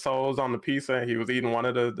had the soles on the pizza, and he was eating one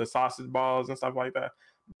of the sausage balls and stuff like that.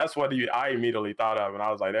 That's what I immediately thought of, and I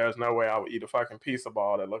was like, there's no way I would eat a fucking pizza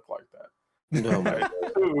ball that looked like that. No,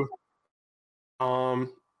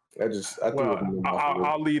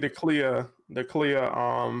 I'll leave the clear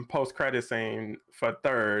post credit scene for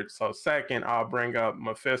third. So second, I'll bring up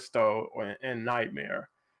Mephisto in Nightmare.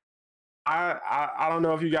 I don't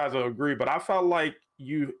know if you guys will agree, but I felt like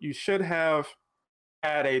you should have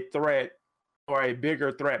had a threat or a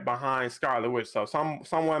bigger threat behind Scarlet Witch. So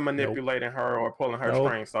someone manipulating her or pulling her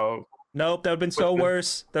strings. So nope, that would have been so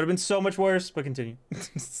worse. That would have been so much worse. But continue. I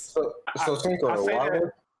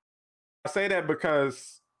say that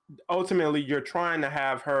because ultimately you're trying to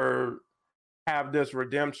have her have this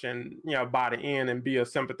redemption, by the end, and be a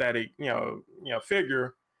sympathetic,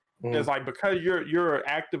 figure. It's like, because you're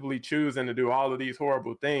actively choosing to do all of these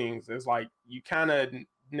horrible things, it's like you kind of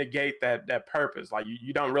negate that purpose. Like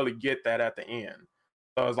you don't really get that at the end.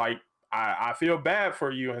 So it's like, I feel bad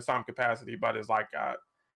for you in some capacity, but it's like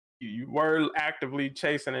you were actively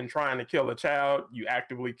chasing and trying to kill a child. You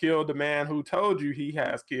actively killed the man who told you he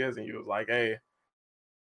has kids, and you was like, hey,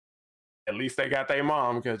 at least they got their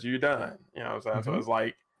mom because you're done. You know what I'm saying? So it's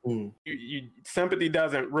like, sympathy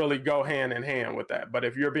doesn't really go hand in hand with that. But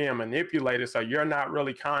if you're being manipulated, so you're not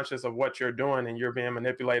really conscious of what you're doing, and you're being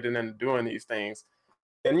manipulated into doing these things,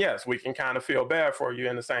 then yes, we can kind of feel bad for you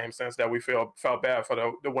in the same sense that we felt bad for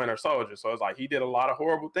the Winter Soldier. So it's like, he did a lot of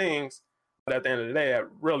horrible things, but at the end of the day, it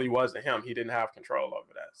really wasn't him. He didn't have control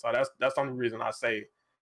over that. So that's the only reason I say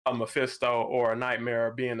a Mephisto or a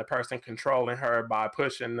Nightmare being the person controlling her by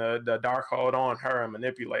pushing the Darkhold on her and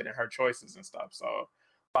manipulating her choices and stuff. So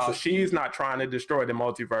while she's not trying to destroy the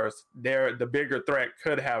multiverse, the bigger threat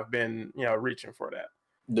could have been, reaching for that.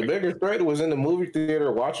 The bigger threat was in the movie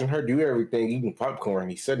theater watching her do everything, eating popcorn.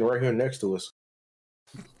 He's sitting right here next to us.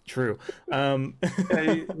 True.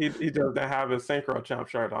 He doesn't have his synchro champ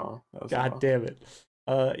shirt on. God damn it.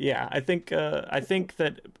 Yeah, I think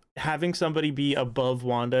that having somebody be above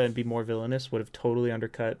Wanda and be more villainous would have totally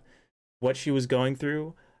undercut what she was going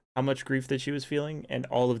through, how much grief that she was feeling, and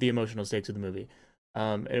all of the emotional stakes of the movie.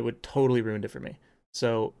 It would totally ruin it for me.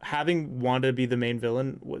 So having Wanda be the main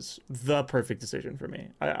villain was the perfect decision for me.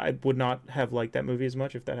 I would not have liked that movie as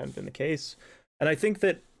much if that hadn't been the case. And I think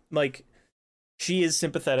that, like, she is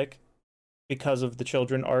sympathetic because of the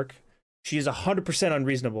children arc. She is 100%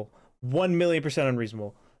 unreasonable, 1,000,000%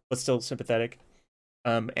 unreasonable, but still sympathetic,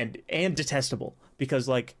 and detestable, because,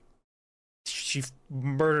 like, she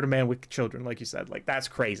murdered a man with children, like you said. Like, that's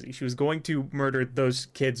crazy. She was going to murder those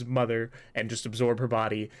kids' mother and just absorb her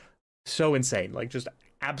body. So insane. Like, just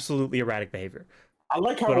absolutely erratic behavior. I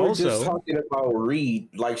like how we're just talking about Reed.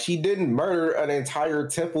 Like, she didn't murder an entire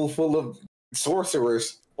temple full of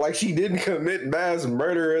sorcerers. Like, she didn't commit mass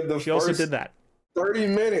murder in the She also did that. 30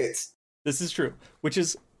 minutes. This is true. Which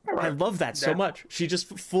is, I love that so much. She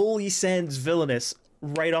just fully sends villainous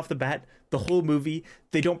right off the bat. The whole movie,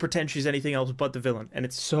 they don't pretend she's anything else but the villain. And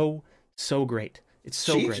it's so great. It's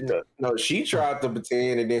so great. No, she tried to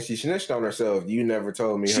pretend, and then she snitched on herself. You never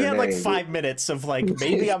told me she her had name. Like 5 minutes of like,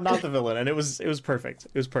 maybe I'm not the villain, and it was perfect.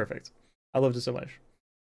 It was perfect. I loved it so much.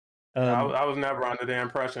 I was never under the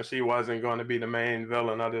impression she wasn't going to be the main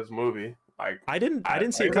villain of this movie. Like, I didn't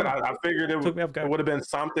see it coming. I figured it would have been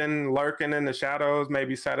something lurking in the shadows,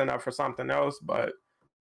 maybe setting up for something else. But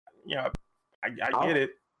I get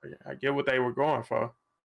it. I get what they were going for.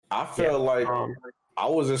 I felt like I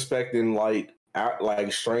was expecting like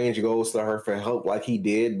Strange goes to her for help like he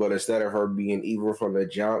did, but instead of her being evil from the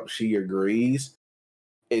jump, she agrees.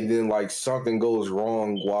 And then like something goes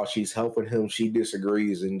wrong while she's helping him, she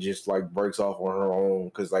disagrees and just like breaks off on her own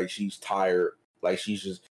because like she's tired. Like she's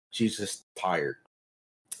just tired.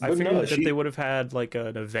 I figured that they would have had like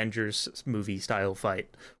an Avengers movie style fight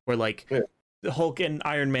where like the Hulk and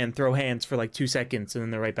Iron Man throw hands for like 2 seconds and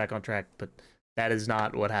then they're right back on track, but That is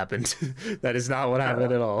not what happened. That is not what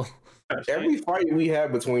happened at all. Every fight we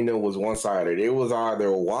had between them was one-sided. It was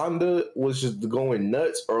either Wanda was just going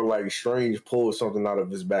nuts or like Strange pulled something out of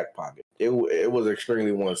his back pocket. It was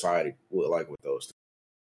extremely one-sided with those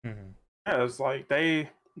two. Mm-hmm. Yeah, it's like they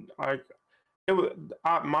like it was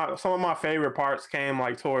some of my favorite parts came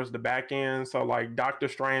like towards the back end. So like Doctor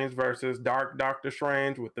Strange versus Dark Doctor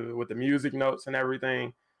Strange with the music notes and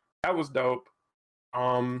everything. That was dope.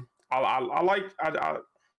 I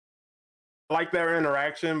like their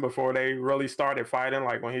interaction before they really started fighting.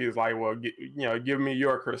 Like when he was like, "Well, give me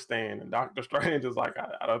your Christine," and Doctor Strange is like,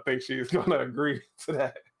 "I don't think she's gonna agree to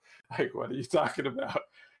that." Like, what are you talking about?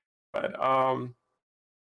 But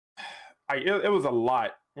it was a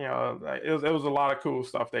lot. Like, it was a lot of cool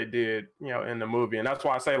stuff they did, in the movie, and that's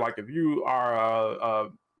why I say, like, if you are a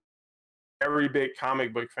very big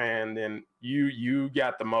comic book fan, then you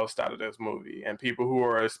got the most out of this movie, and people who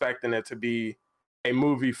are expecting it to be a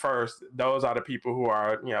movie first, those are the people who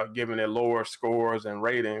are giving it lower scores and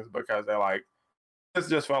ratings because they're like, this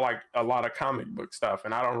just felt like a lot of comic book stuff,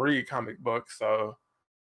 and I don't read comic books, so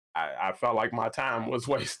I felt like my time was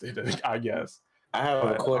wasted, I guess. I have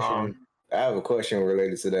a question. I have a question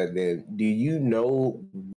related to that. Then, do you know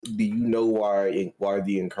why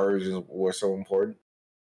the incursions were so important?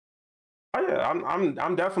 Oh yeah,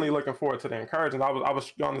 I'm definitely looking forward to the incursions. I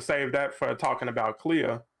was going to save that for talking about Clea.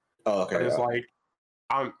 Oh, okay. But it's like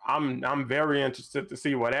I'm very interested to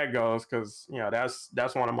see where that goes because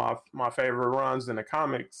that's one of my favorite runs in the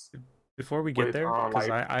comics. Before we get there, because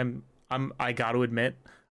I got to admit,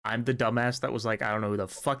 I'm the dumbass that was like, I don't know who the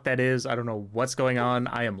fuck that is. I don't know what's going on.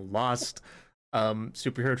 I am lost.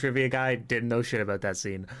 Superhero trivia guy didn't know shit about that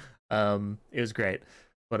scene. It was great.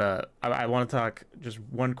 But I want to talk just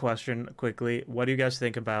one question quickly. What do you guys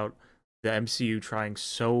think about the MCU trying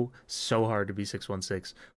so hard to be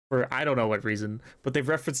 616 for I don't know what reason, but they've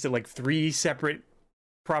referenced it like 3 separate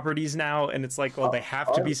properties now, and it's like, well, they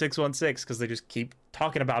have to be 616 because they just keep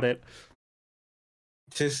talking about it.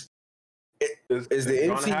 Just is the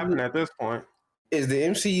MCU happen at this point? Is the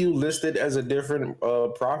MCU listed as a different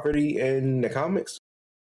property in the comics?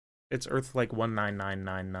 It's Earth like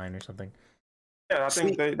 19999 or something. Yeah, I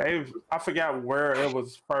think they've. I forgot where it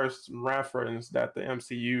was first referenced that the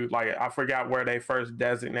MCU. Like, I forgot where they first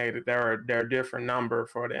designated their different number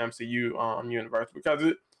for the MCU universe because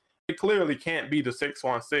it clearly can't be the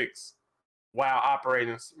 616 while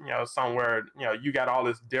operating. Somewhere. You got all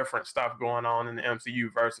this different stuff going on in the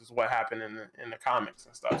MCU versus what happened in the comics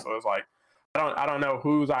and stuff. So it's like I don't know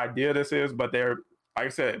whose idea this is, but they're, like I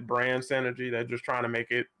said, brand synergy. They're just trying to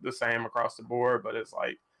make it the same across the board, but it's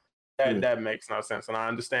like. That makes no sense, and I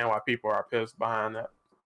understand why people are pissed behind that.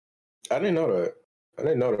 I didn't know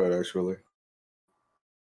that actually.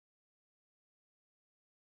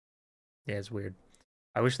 Yeah, it's weird.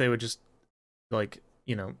 I wish they would just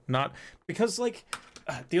not because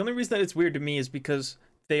the only reason that it's weird to me is because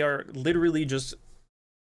they are literally just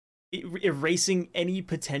erasing any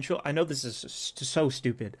potential. I know this is so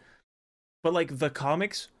stupid, but like the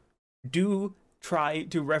comics do try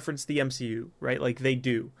to reference the MCU, right? Like they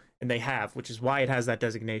do. And they have, which is why it has that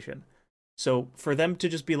designation. So for them to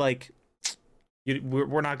just be like,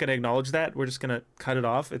 we're not going to acknowledge that, we're just going to cut it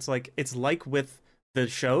off. It's like with the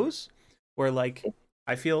shows where like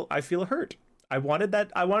I feel hurt. I wanted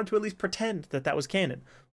to at least pretend that was canon.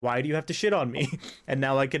 Why do you have to shit on me? And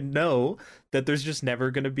now I can know that there's just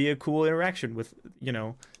never going to be a cool interaction with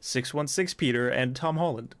 616 Peter and Tom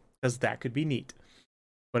Holland, because that could be neat.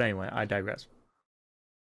 But anyway, I digress.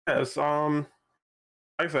 Yes,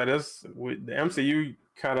 like I said, the MCU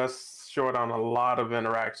cut us short on a lot of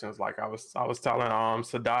interactions. Like I was telling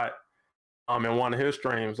Sadat in one of his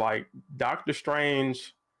streams, like Doctor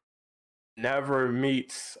Strange never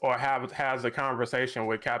meets or has a conversation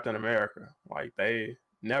with Captain America. Like they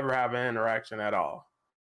never have an interaction at all.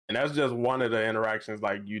 And that's just one of the interactions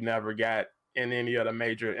like you never got in any of the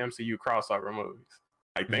major MCU crossover movies.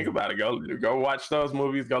 Like think about it. Go watch those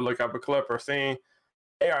movies, go look up a clip or scene.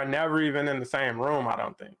 They are never even in the same room, I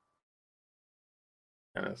don't think.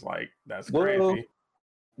 And it's like, that's crazy.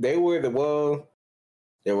 They were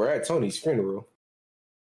at Tony's funeral.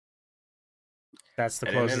 That's the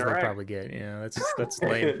closest they probably get. Yeah, that's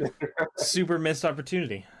lame. Super missed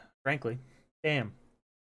opportunity, frankly. Damn.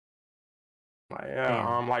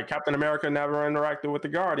 Like Captain America never interacted with the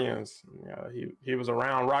Guardians. He was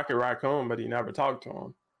around Rocket Raccoon, but he never talked to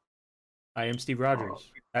him. I am Steve Rogers.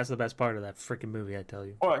 That's the best part of that freaking movie, I tell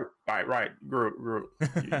you. Oh, right. Groot. You're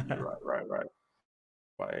right.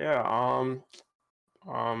 But yeah,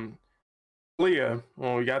 Leah,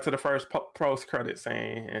 when we got to the first post-credit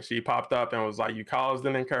scene, and she popped up and was like, "You caused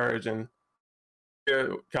an incursion.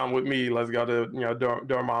 "Here, come with me. Let's go to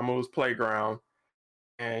Dormammu's playground."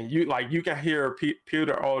 And you can hear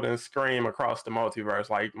Peter Odin scream across the multiverse.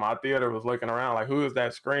 Like my theater was looking around, like who is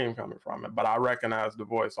that scream coming from? But I recognized the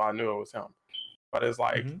voice, so I knew it was him. But it's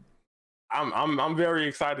like I'm very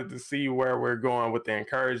excited to see where we're going with the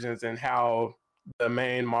incursions and how the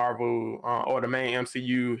main Marvel or the main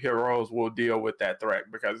MCU heroes will deal with that threat,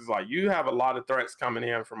 because it's like you have a lot of threats coming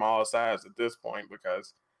in from all sides at this point,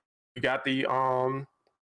 because you got the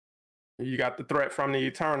threat from the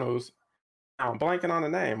Eternals. I'm blanking on the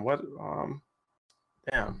name. What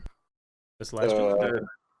damn. The Celestials. The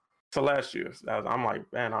Celestials. I'm like,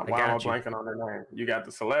 man, why am I blanking on their name? You got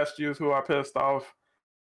the Celestials who are pissed off.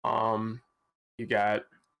 You got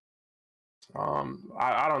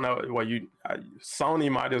I don't know. Well,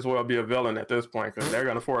 Sony might as well be a villain at this point, because they're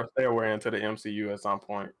gonna force their way into the MCU at some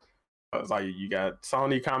point. It's like you got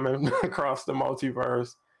Sony coming across the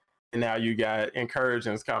multiverse, and now you got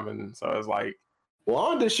incursions coming. So it's like, well,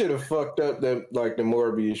 all this shit have fucked up the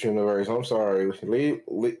Morbius universe. I'm sorry.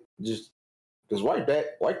 Just wipe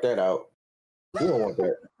that out. We don't want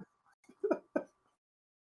that.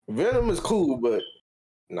 Venom is cool, but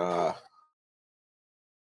nah.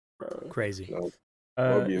 Crazy.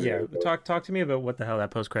 No. Yeah, talk to me about what the hell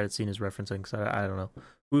that post-credit scene is referencing, because I don't know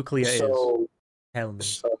who Clea is. Tell me.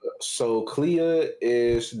 So Clea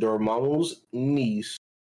is Dormammu's niece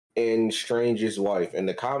and Strange's wife. In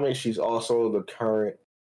the comics, she's also the current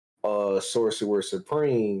Sorcerer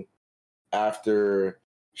Supreme after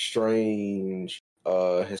Strange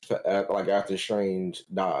after Strange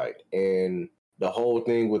died. And the whole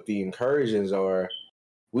thing with the incursions are,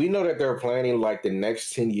 we know that they're planning like the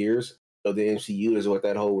next 10 years of the MCU is what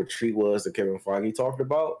that whole retreat was that Kevin Feige talked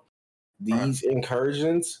about. These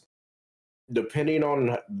incursions, depending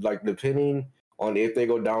on if they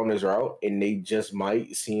go down this route, and they just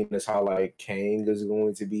might, seeing as how like Kang is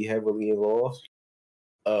going to be heavily involved,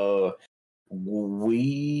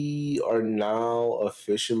 we are now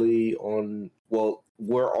officially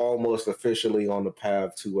we're almost officially on the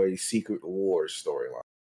path to a Secret Wars storyline.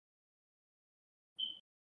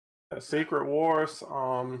 Secret Wars,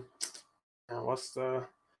 what's the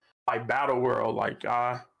Battle World? Like you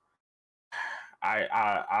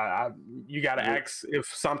gotta ask if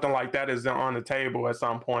something like that is on the table at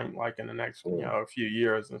some point, like in the next few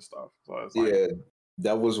years and stuff. So it's like,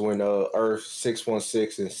 that was when Earth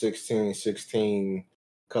 616 and 1616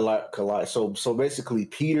 collide. So basically,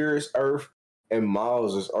 Peter's Earth and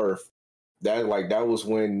Miles' Earth. That was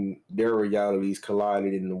when their realities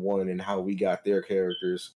collided into one, and how we got their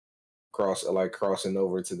characters crossing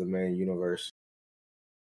over to the main universe.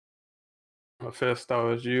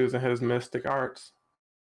 Mephisto is using his mystic arts.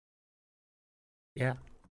 Yeah,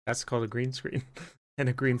 that's called a green screen and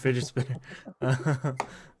a green fidget spinner.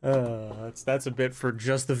 That's a bit for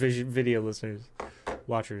just the video listeners,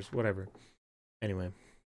 watchers, whatever. Anyway,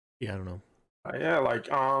 yeah, I don't know.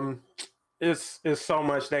 It's so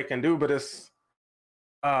much they can do, but it's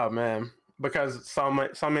man, because so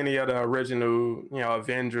many of the original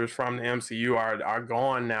Avengers from the MCU are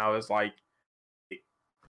gone now. It's like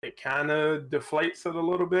it kind of deflates it a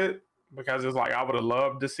little bit, because it's like I would have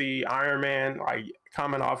loved to see Iron Man like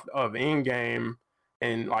coming off of Endgame,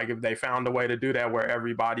 and like if they found a way to do that where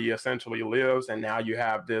everybody essentially lives, and now you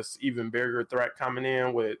have this even bigger threat coming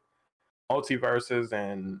in with multiverses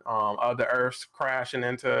and other Earths crashing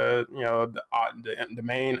into the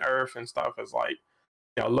main Earth and stuff. Is like,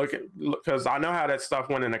 because I know how that stuff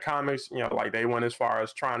went in the comics. Like they went as far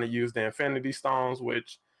as trying to use the Infinity Stones,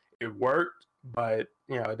 which it worked, but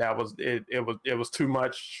that was it was too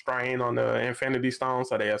much strain on the Infinity Stones,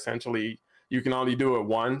 so they essentially, you can only do it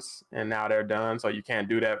once, and now they're done, so you can't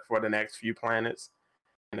do that for the next few planets.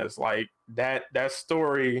 And it's like that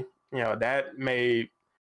story, that made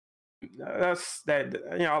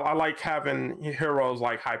I like having heroes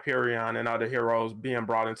like Hyperion and other heroes being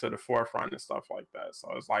brought into the forefront and stuff like that.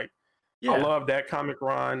 So it's like, I love that comic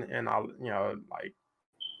run, and like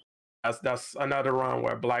that's another run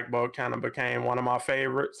where Black Bolt kind of became one of my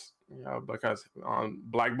favorites, because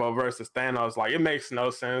Black Bolt versus Thanos, like it makes no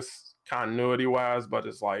sense continuity wise, but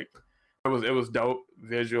it's like it was dope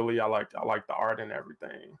visually. I liked the art and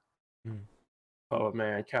everything. Oh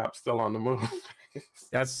man, Cap's still on the move.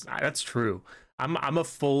 That's true. I'm a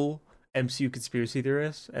full MCU conspiracy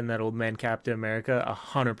theorist, and that old man Captain America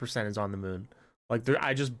 100% is on the moon. Like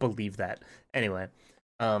I just believe that. Anyway,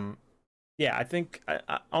 yeah, I think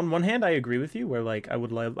on one hand I agree with you, where like I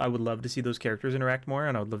would love to see those characters interact more,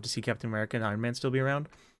 and I would love to see Captain America and Iron Man still be around.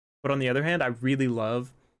 But on the other hand, I really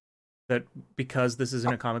love that because this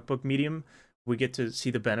isn't a comic book medium, we get to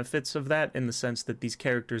see the benefits of that in the sense that these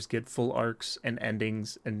characters get full arcs and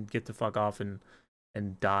endings and get to fuck off and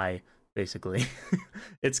die, basically.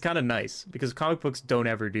 It's kind of nice because comic books don't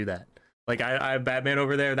ever do that. Like, I have Batman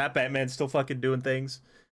over there. That Batman's still fucking doing things.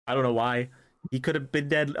 I don't know why. He could have been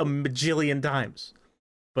dead a bajillion times,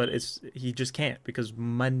 but he just can't because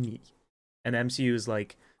money. And MCU is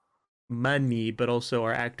like money, but also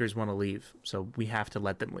our actors want to leave, so we have to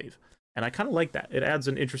let them leave. And I kind of like that. It adds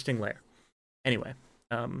an interesting layer. Anyway,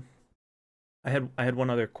 I had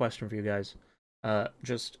one other question for you guys.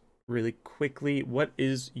 Just really quickly, what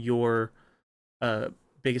is your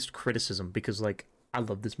biggest criticism? Because like, I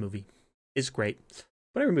love this movie. It's great,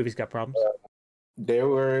 but every movie's got problems. There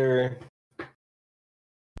were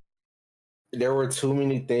too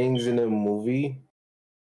many things in the movie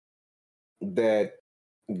that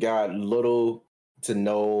got little to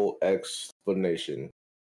no explanation,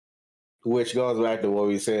 which goes back to what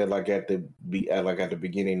we said like at the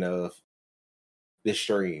beginning of this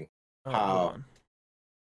stream. How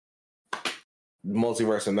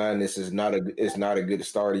Multiverse of Madness is not a good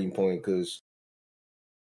starting point because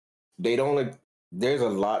there's a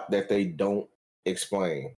lot that they don't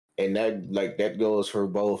explain, and that goes for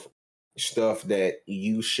both stuff that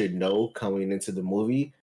you should know coming into the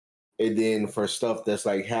movie, and then for stuff that's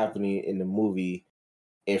like happening in the movie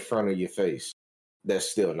in front of your face that's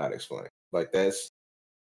still not explained. Like that's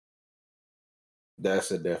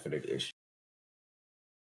a definite issue.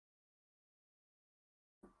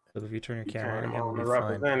 So if you turn your He camera came on, on we'll to be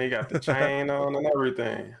fine. represent. He got the chain on and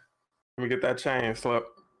everything. Let me get that chain slip.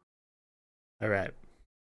 All right.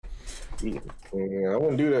 Yeah, I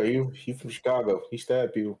wouldn't do that. He from Chicago. He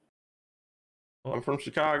stabbed people. I'm from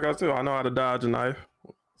Chicago too. I know how to dodge a knife.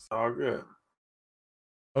 It's all good.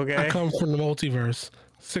 Okay. I come from the multiverse.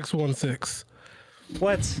 616.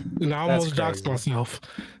 What? And I almost doxed crazy. myself.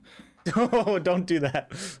 Oh, don't do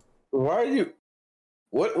that. Why are you?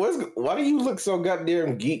 Why do you look so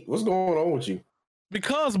goddamn geek? What's going on with you?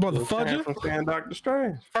 Because, Came motherfucker, from seeing Doctor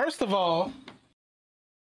Strange. first of all,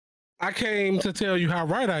 I came to tell you how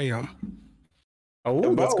right I am Oh,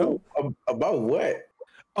 let's go. About what?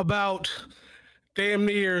 about damn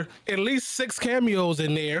near at least 6 cameos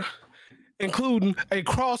in there, including a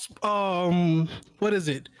cross. What is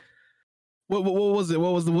it? What was it?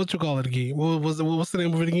 What you call it again? What's the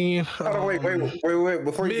name of it again? Oh, wait!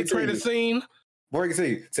 Before you Mid-credit continue, scene. before you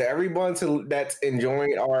continue, to everyone that's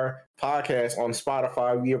enjoying our podcast on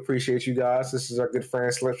Spotify, we appreciate you guys. This is our good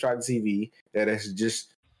friend Slipshot TV that has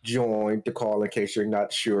just joined the call. In case you're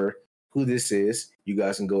not sure who this is, you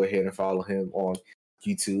guys can go ahead and follow him on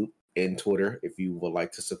YouTube and Twitter if you would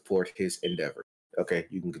like to support his endeavor. Okay,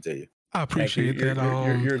 you can continue. I appreciate Thank you.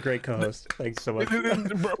 that. You're a great co-host. Thanks so much.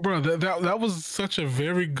 Bro, that was such a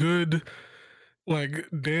very good, like,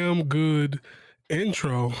 damn good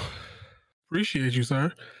intro. Appreciate you,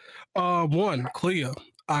 sir. One, Clea.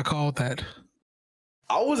 I called that.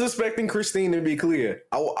 I was expecting Christine to be clear.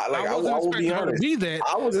 I will be expecting her to honest. be that.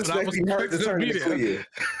 I was but I was expecting her to expecting turn to to be clear.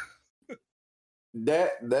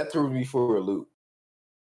 That threw me for a loop.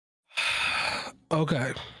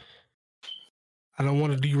 Okay. I don't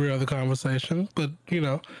want to derail the conversation, but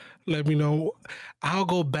let me know. I'll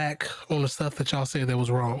go back on the stuff that y'all said that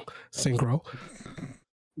was wrong. Synchro.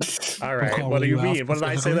 All right. calling What do you you out mean? What did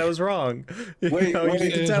I say that was wrong? Wait, you wait,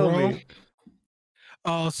 need to It is tell wrong.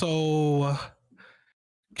 me. So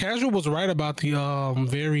Casual was right about the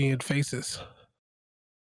variant faces.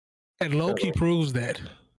 And Loki proves that.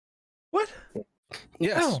 What?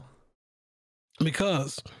 Yes. Oh.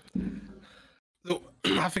 Because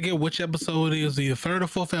I forget which episode it is, the third or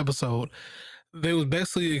fourth episode. They was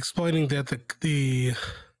basically explaining that the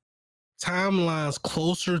timelines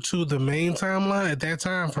closer to the main timeline at that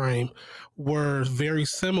time frame were very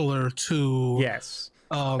similar to Yes.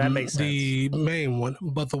 That makes the main one,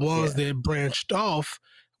 but the ones that branched off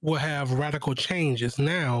will have radical changes.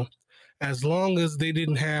 Now, as long as they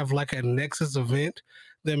didn't have like a Nexus event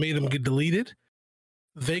that made them get deleted,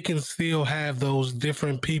 they can still have those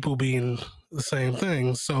different people being the same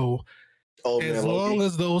thing. So as long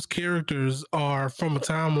as those characters are from a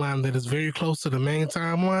timeline that is very close to the main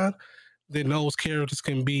timeline, then those characters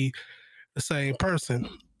can be the same person.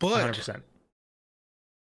 But 100%.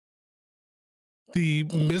 the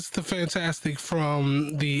Mr. Fantastic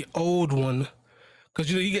from the old one,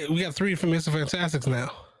 because we got 3 from Mr. Fantastics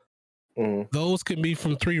now. Those can be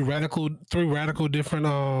from three radical different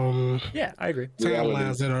Yeah, I agree.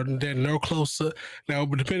 timelines that are no closer. Now,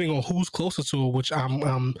 depending on who's closer to it, which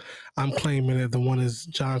I'm claiming that the one is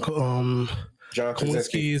John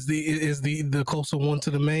Krasinski is the closer one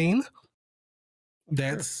to the main.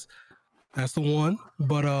 That's That's the one.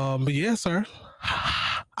 But yeah, sir.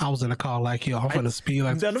 I was in a car like you. I'm gonna speed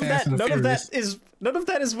like None of fast that. and None of furious. that is. None of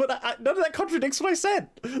that is what. None of that contradicts what I said.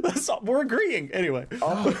 That's all, we're agreeing anyway.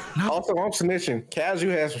 Also, I'm snitching.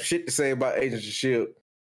 Casual has some shit to say about Agents of Shield.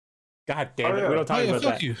 God damn it! yeah. We don't talk about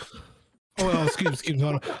fuck that. you. Oh, well, excuse me.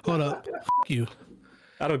 Hold up. Fuck you.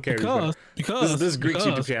 I don't care. Because this is Greek's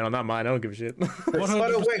YouTube channel, not mine. I don't give a shit.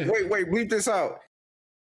 100%. Wait, bleep this out.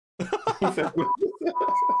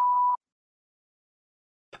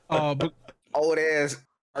 But Old ass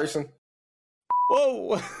person.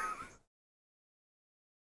 Whoa!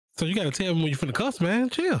 so you gotta tell me when you're finna cuss, man.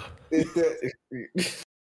 Chill. Biggest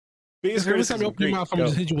Every time you criticism. open your mouth, I'm Go.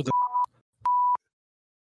 just hit you with the.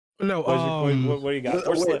 No, what do you got?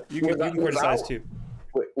 Or wait, Slip. You can was criticize out? too.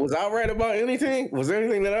 Wait, was I right about anything? Was there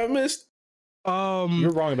anything that I missed?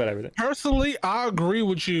 You're wrong about everything. Personally, I agree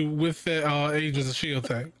with you with that Agents of Shield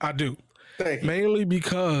thing. I do. Thank you. Mainly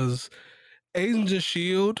because Agents of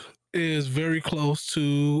Shield is very close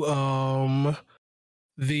to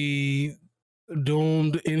the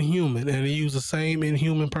doomed Inhuman, and they use the same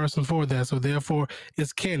Inhuman person for that. So therefore,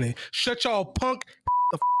 it's canon. Shut y'all punk.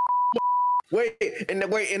 Wait, and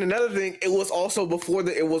another thing, it was also before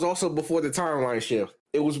the timeline shift.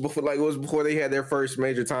 It was before they had their first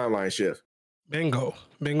major timeline shift. Bingo.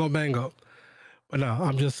 But no,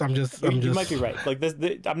 I'm just. You might be right. Like this,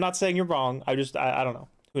 I'm not saying you're wrong. I don't know.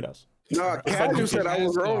 Who knows? No, Casual said I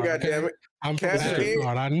was wrong. Goddammit. I'm Casual,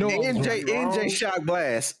 I know. NJ Shock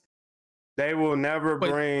Blast. They will never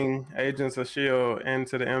Wait. bring Agents of Shield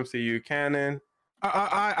into the MCU canon.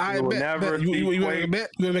 I You will bet. never You see want to make a Quake. bet?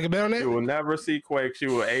 You want to make a bet on that? You will never see Quake. She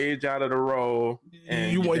will age out of the role.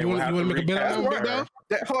 And You want they will have to make a bet recast on that, big her. dog?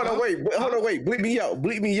 Hold on, wait.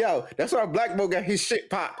 Bleep me out. That's why Black Bolt got his shit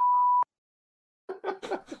popped.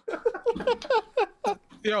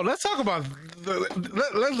 Yo, let's talk about.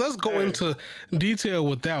 Let's go into detail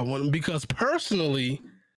with that one because personally,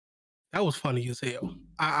 that was funny as hell.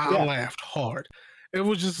 I laughed hard. It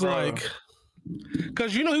was just Bro. like,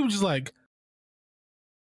 because he was just like.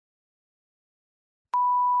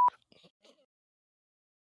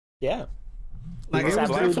 Yeah. Like, It it was was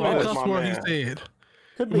definitely a absolutely cuss my word he man. said.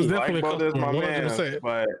 Could It was be. definitely a Black Bolt cuss is my word, man, 100%.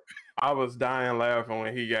 but I was dying laughing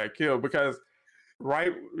when he got killed because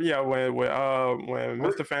when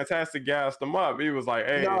Mr. Fantastic gassed him up, he was like,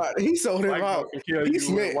 "Hey, Nah, he sold him Black out. Bolt can kill He you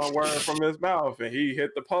snitched. with one word from his mouth," and he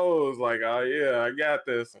hit the pose like, "Oh yeah, I got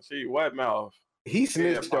this," and she wet mouth. He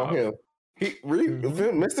snitched on him.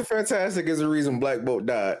 Mr. Fantastic is the reason Black Bolt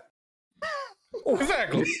died.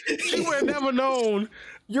 Exactly. She would have never known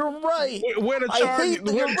You're right. where the I charge. hate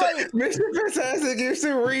that you're right. Mr. Fantastic is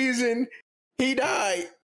the reason he died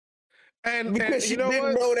And because she you know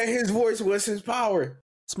didn't what? know that his voice was his power.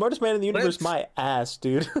 Smartest man in the universe, Let's- my ass,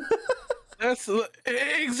 dude. That's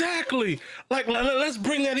exactly like. Let's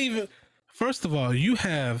bring that even. First of all, you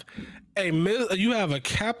have a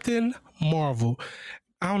Captain Marvel.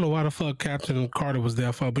 I don't know why the fuck Captain Carter was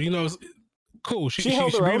there for, but it's cool. She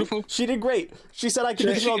held her beautiful. own. She did great. She said, "I can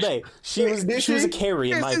do this all day." She was a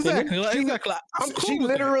carry, in my exactly, opinion. exactly. I'm cool She with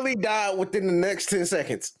that. literally died within the next 10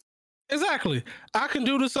 seconds. Exactly. I can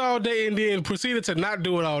do this all day and then proceeded to not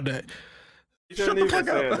do it all day. He Shut shouldn't the even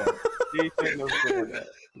fuck say up. that. He shouldn't have said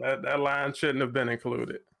that. That line shouldn't have been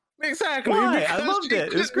included. Exactly. Why? I because loved she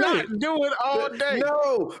it. It was could not great. do it all day.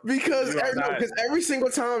 No, because You are not. every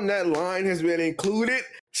single time that line has been included,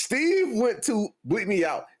 Steve went to bleep me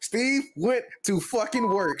out. Steve went to fucking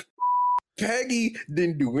work. Peggy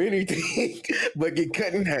didn't do anything but get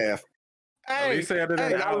cut in half. Hey, He said it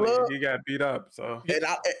in hey, the I alley. love- He got beat up. So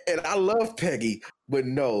And I love Peggy, but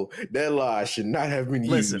no, that lie should not have been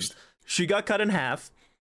Listen, used. she got cut in half,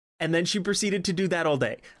 and then she proceeded to do that all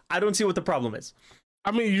day. I don't see what the problem is. I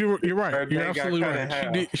mean, you're right. Her You're day got absolutely cut in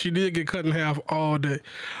right. half. She did get cut in half all day.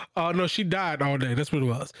 No, she died all day. That's what it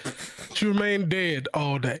was. She remained dead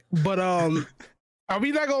all day. But are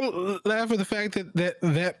we not gonna laugh at the fact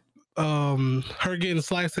that her getting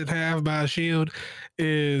sliced in half by a shield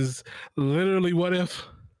is literally what if?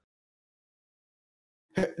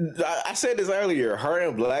 I said this earlier. Her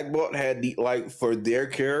and Black Bolt had for their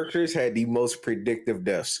characters had the most predictive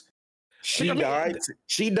deaths. She I mean, died.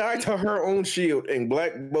 She died to her own shield, and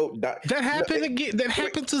Black Bolt died. That happened again. That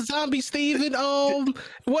happened to Zombie Steven.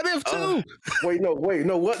 What if too? Wait, no,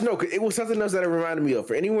 what? No, 'cause it was something else that it reminded me of.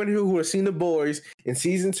 For anyone who has seen The Boys, in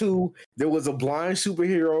season 2, there was a blind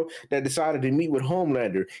superhero that decided to meet with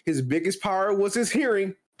Homelander. His biggest power was his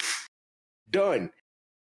hearing. Done.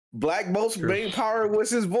 Black Bolt's main power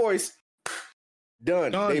was his voice.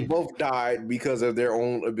 Done. They both died because of their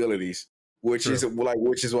own abilities, which is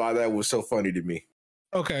why that was so funny to me.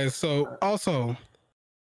 Okay, so also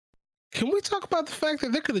Can we talk about the fact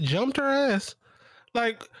that they could have jumped her ass?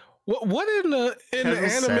 Like, what in the Kendall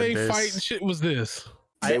said anime this. fight shit was this?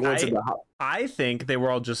 They went to the I think they were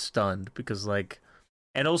all just stunned because, like,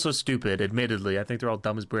 and also stupid, admittedly. I think they're all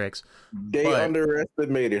dumb as bricks. They But-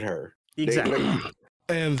 underestimated her. Exactly.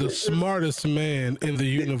 And the smartest man in the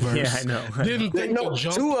universe Yeah, I know. didn't think No, to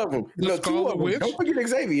jump. two of them. the No, two Scarlet of them. Witch? Don't forget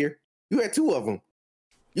Xavier. You had two of them.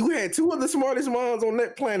 You had two of the smartest minds on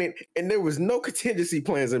that planet, and there was no contingency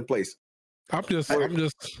plans in place. I'm just.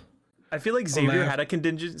 I feel like Xavier had a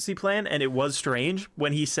contingency plan, and it was strange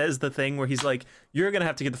when he says the thing where he's like, "You're gonna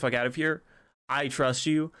have to get the fuck out of here. I trust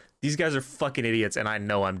you. These guys are fucking idiots, and I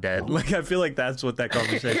know I'm dead." Like, I feel like that's what that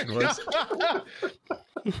conversation was.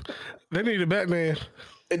 They need a Batman.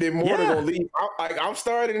 And then more Yeah. gonna leave. I'm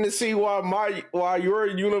starting to see why your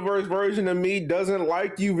universe version of me doesn't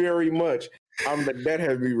like you very much. That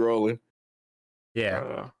has me rolling.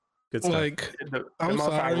 Yeah, good stuff. Like, The I'm most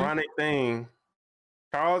sorry. ironic thing,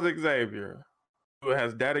 Charles Xavier, who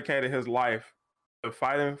has dedicated his life to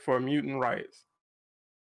fighting for mutant rights,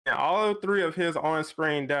 and all three of his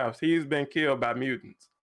on-screen deaths, he's been killed by mutants.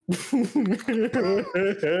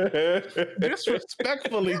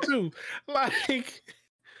 disrespectfully too.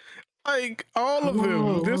 Like all of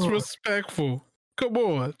them disrespectful. Come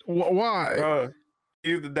on, why? Bro,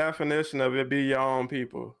 he's the definition of it. Be your own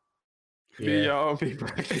people. Be Yeah. your own people.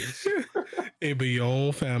 It be your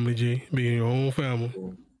own family, G. Be your own family.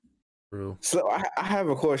 True. So I have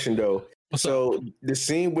a question though. What's So the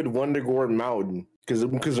scene with Wonder Gordon Mountain,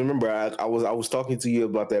 because remember I was talking to you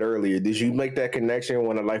about that earlier. Did you make that connection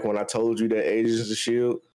when I told you that Agents of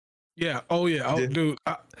Shield? Yeah. Oh yeah. Oh, Did- dude.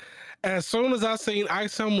 As soon as I seen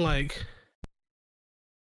Ice, I'm like,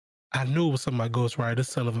 I knew it was something about Ghost Rider. This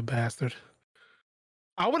son of a bastard.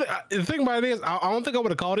 The thing about it is, I don't think I would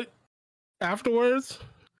have called it afterwards.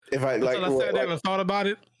 If I like, Until I sat down and thought about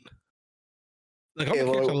it. Like, I'm Yeah,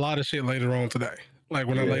 gonna catch well- a lot of shit later on today. Like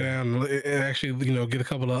when I lay down and actually, get a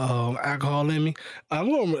couple of alcohol in me, I'm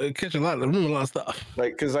gonna catch remember a lot of stuff.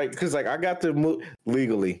 cause I got the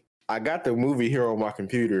legally. I got the movie here on my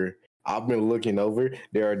computer. I've been looking over.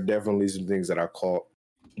 There are definitely some things that I caught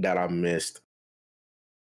that I missed.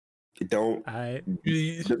 Don't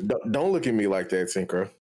look at me like that, Synchro.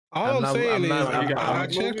 All I'm saying is, I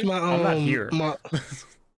checked my I'm not here.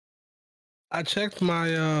 I checked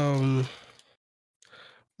my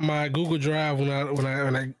my Google Drive when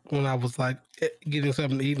I was like getting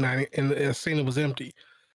something to eat and I seen it was empty.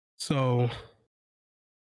 So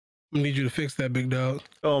I need you to fix that, big dog.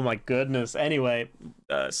 Oh my goodness. Anyway,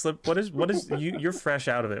 Slip, what is you're fresh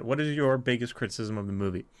out of it. What is your biggest criticism of the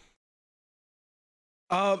movie?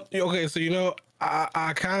 Okay, so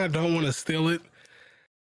I kind of don't want to steal it,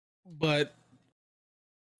 but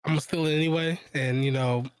I'm gonna steal it anyway.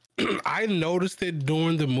 And I noticed it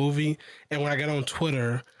during the movie, and when I got on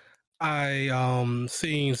Twitter, I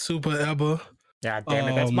seen Super Ebba, Yeah, damn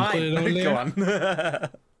it, that's put it mine. on Go there. on.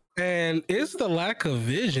 and it's the lack of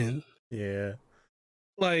vision. Yeah.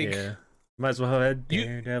 Like, Yeah. Might as well have had You-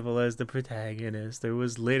 Daredevil as the protagonist. There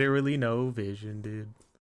was literally no vision, dude.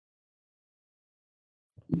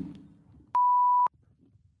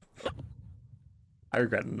 I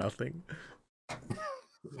regret nothing.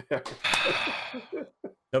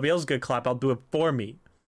 Nobody else is gonna clap. I'll do it for me.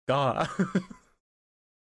 God.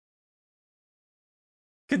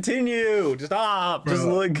 Continue. Just stop. Just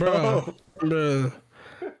Bruh, let it go. the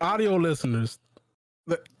audio listeners,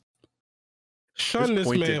 shun Just this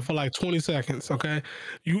pointed. man for like 20 seconds, okay?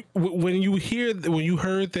 When you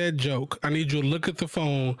heard that joke, I need you to look at the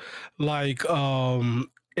phone like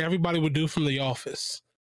everybody would do from The Office.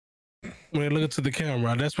 When they look into the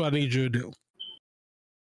camera, that's what I need you to do.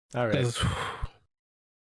 All right. 'Cause-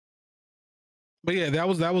 But yeah, that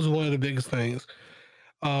was one of the biggest things.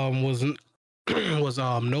 Was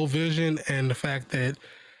no vision, and the fact that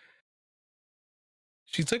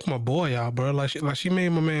she took my boy out, bro. Like she made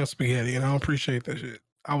my man spaghetti, and I don't appreciate that shit.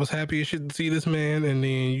 I was happy as shit to see this man, and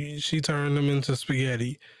then she turned him into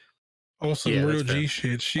spaghetti on some Yeah, real that's fair. G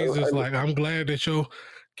shit. She's just like, I'm glad that your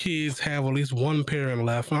kids have at least one parent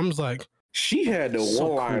left. And I'm just like, She had the So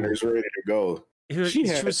one-liners ready to go. She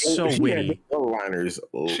was so witty. One-liners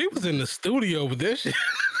she was in the studio with this shit.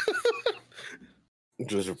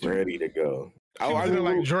 just ready to go. She was in there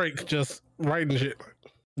like Drake, just writing shit.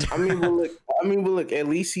 I mean, but look. At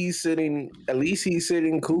least he's sitting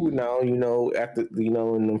cool now. After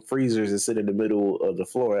in the freezers that sit in the middle of the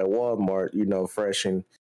floor at Walmart.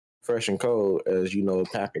 Fresh and cold as a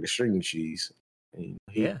packet of string cheese. And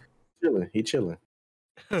he chilling.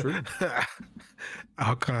 True.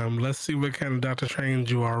 Outcome. Let's see what kind of Doctor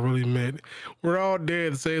Strange you are really meant. We're all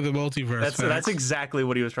dead. Save the multiverse. That's exactly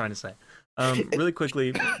what he was trying to say. Really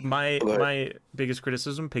quickly, my biggest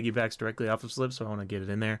criticism piggybacks directly off of Slip, so I want to get it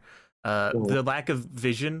in there. The lack of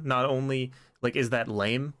vision, not only like is that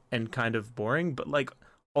lame and kind of boring, but like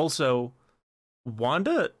also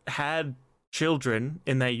Wanda had children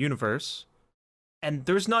in that universe, and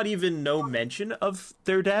there's not even no mention of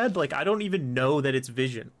their dad. Like I don't even know that it's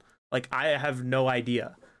Vision. Like I have no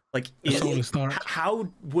idea. Like how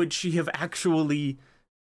would she have actually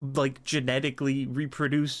like genetically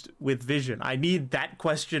reproduced with Vision? I need that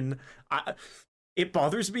question. It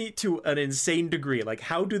bothers me to an insane degree. Like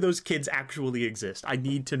how do those kids actually exist? I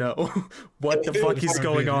need to know what the fuck is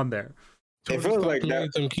going on there. It feels like that.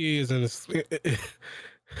 Some kids in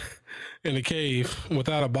the cave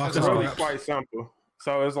without a box. It's really quite simple.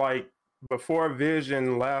 So it's like before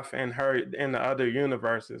Vision left and her in the other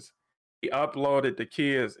universes, he uploaded the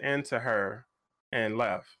kids into her and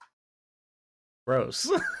left.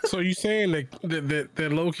 Gross. So you saying that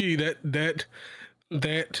low key that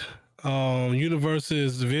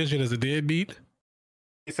universe's Vision is a deadbeat?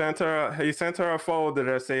 He sent her a folder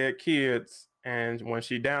that said kids, and when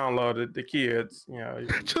she downloaded the kids,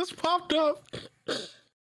 just popped up.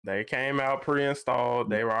 They came out pre-installed.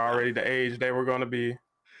 They were already the age they were going to be.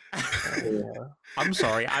 I'm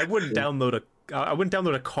sorry. I wouldn't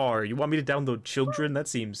download a car. You want me to download children? That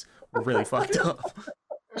seems really fucked up.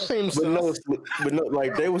 But no,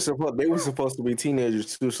 like they were supposed to be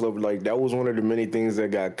teenagers too. So like that was one of the many things that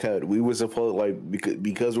got cut. We were supposed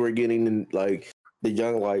because we're getting in like the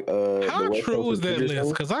young how true was that list?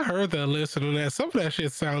 Because I heard that list and that some of that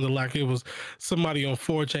shit sounded like it was somebody on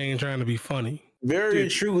 4chan trying to be funny. Very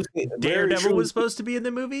true. Daredevil was supposed to be in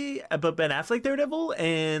the movie, but Ben Affleck Daredevil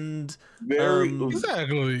and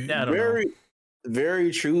exactly. Yeah,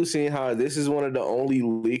 very true. Seeing how this is one of the only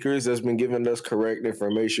leakers that's been giving us correct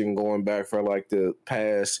information going back for like the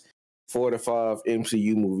past 4 to 5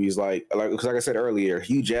 MCU movies. Like I said earlier,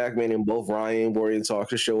 Hugh Jackman and both Ryan were in talks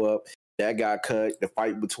to show up. That got cut. The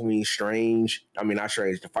fight between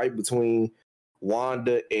the fight between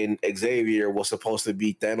Wanda and Xavier was supposed to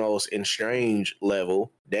be Thanos and Strange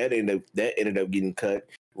level. That ended up getting cut.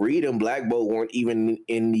 Reed and Black Bolt weren't even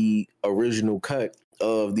in the original cut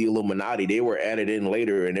of the Illuminati. They were added in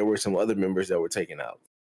later, and there were some other members that were taken out.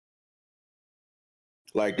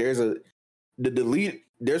 Like there's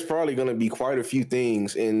probably going to be quite a few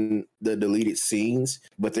things in the deleted scenes,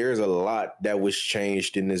 but there's a lot that was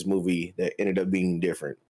changed in this movie that ended up being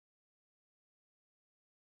different.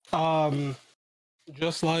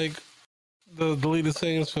 Just like the deleted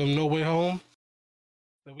scenes from No Way Home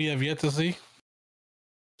that we have yet to see.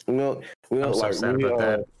 We don't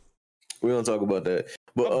talk about that.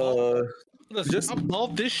 But listen, I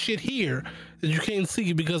bought this shit here that you can't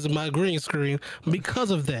see because of my green screen. Because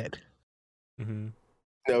of that. Mm-hmm.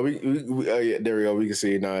 No, yeah, there we go. We can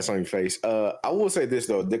see it now. It's on your face. I will say this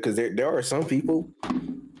though, because there are some people.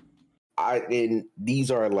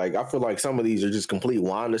 These are like, I feel like some of these are just complete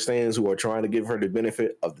Wanda stands who are trying to give her the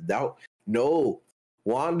benefit of the doubt. No,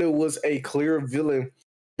 Wanda was a clear villain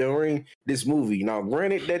during this movie. Now,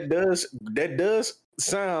 granted, that does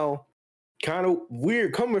sound kind of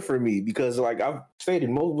weird coming from me because, like I've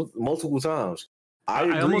stated multiple times,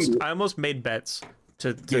 I almost made bets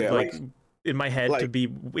to in my head to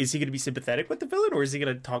be, is he going to be sympathetic with the villain or is he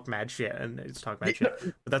going to talk mad shit? And it's talk mad shit,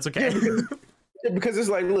 but that's okay. Because it's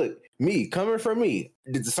like, look, coming from me,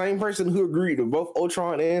 the same person who agreed with both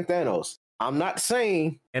Ultron and Thanos. I'm not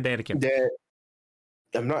saying and Anakin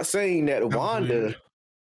that Wanda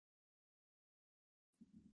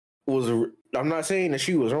was. I'm not saying that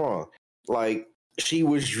she was wrong. Like she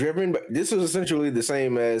was driven. This is essentially the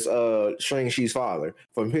same as Shang-Chi's father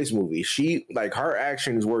from his movie. She her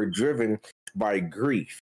actions were driven by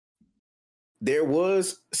grief. There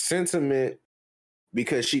was sentiment.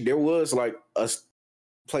 Because there was like a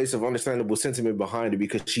place of understandable sentiment behind it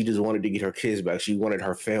because she just wanted to get her kids back. She wanted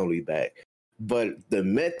her family back. But the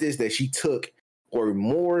methods that she took were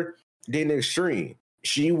more than extreme.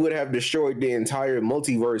 She would have destroyed the entire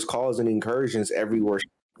multiverse, causing incursions everywhere she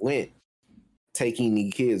went, taking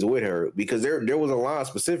the kids with her. Because there was a line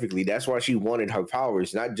specifically. That's why she wanted her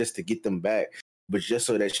powers, not just to get them back, but just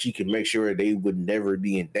so that she could make sure they would never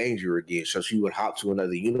be in danger again. So she would hop to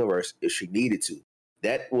another universe if she needed to.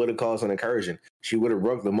 That would have caused an incursion. She would have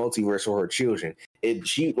broke the multiverse for her children.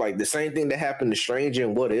 She like the same thing that happened to Strange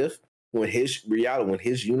in What If when his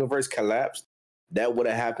universe collapsed. That would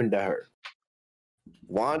have happened to her.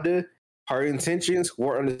 Wanda, her intentions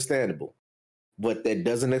were understandable, but that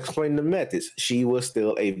doesn't explain the methods. She was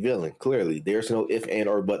still a villain. Clearly, there's no if, and,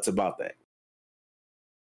 or buts about that.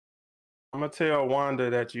 I'm gonna tell Wanda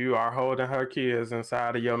that you are holding her kids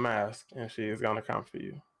inside of your mask, and she is gonna come for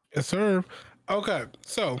you. Yes, sir. Okay,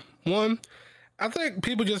 so one, I think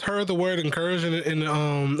people just heard the word encouraging in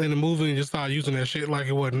the movie and just started using that shit like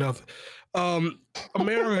it wasn't nothing.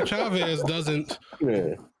 America Chavez doesn't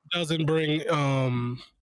bring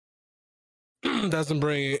doesn't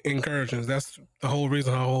bring encouragements. That's the whole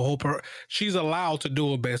reason. Her whole she's allowed to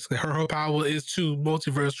do it. Basically, her power is to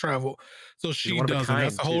multiverse travel, so she doesn't.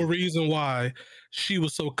 That's the whole reason why she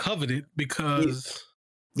was so coveted, because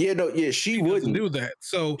she wouldn't do that.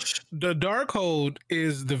 So the Darkhold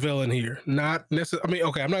is the villain here, not necessarily. I mean,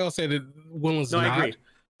 okay, I'm not gonna say that Willen's not.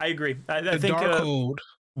 I agree. I think Darkhold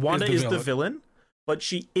Wanda is the villain, but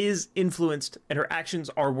she is influenced, and her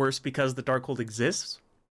actions are worse because the Darkhold exists.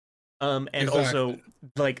 And also,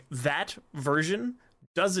 like, that version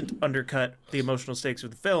doesn't undercut the emotional stakes of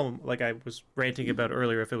the film, like I was ranting about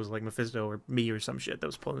earlier. If it was like Mephisto or me or some shit that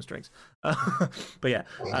was pulling the strings, but yeah,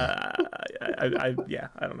 I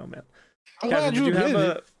don't know, man. Casual, did you have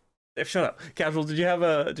a? Shut up, Casual. Did you have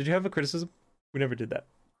a criticism? We never did that.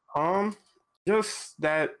 Just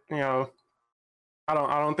that, I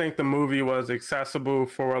don't think the movie was accessible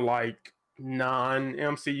for like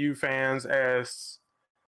non-MCU fans as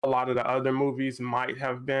a lot of the other movies might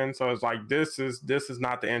have been. So it's like this is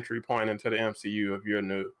not the entry point into the MCU if you're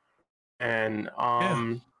new. And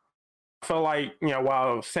I feel like,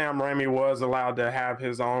 while Sam Raimi was allowed to have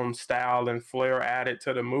his own style and flair added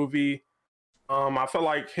to the movie, I feel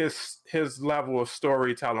like his level of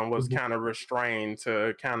storytelling was kind of restrained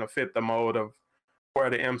to kind of fit the mold of where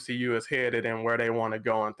the MCU is headed and where they want to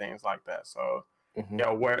go and things like that. So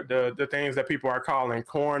where the things that people are calling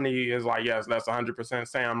corny is like, yes, that's 100%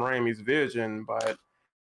 Sam Raimi's vision, but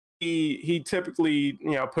he typically,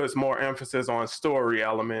 puts more emphasis on story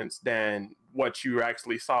elements than what you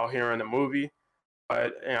actually saw here in the movie.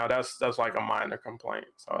 But that's like a minor complaint.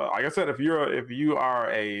 So like I said, if you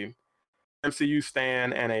are a MCU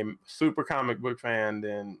stan and a super comic book fan,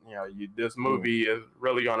 then this movie is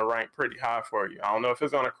really going to rank pretty high for you. I don't know if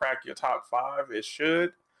it's going to crack your top 5. It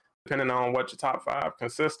should, depending on what your top 5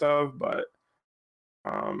 consists of. But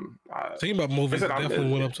Team Up movies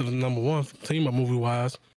definitely went up to the number 1 Team Up movie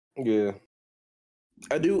wise. Yeah,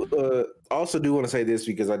 I do. Also, do want to say this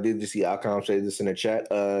because I did just see Alcom say this in the chat.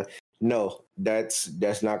 No,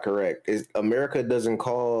 that's not correct. America doesn't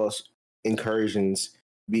cause incursions.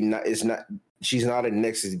 She's not a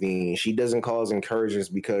Nexus being. She doesn't cause incursions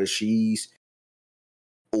because she's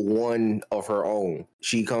one of her own.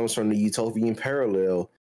 She comes from the utopian parallel.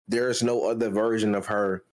 There is no other version of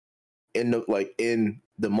her in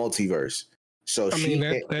the multiverse. So I mean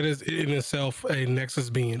that is in itself a Nexus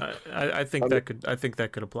being. I think that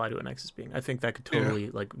could apply to a Nexus being. I think that could totally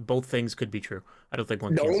like both things could be true. I don't think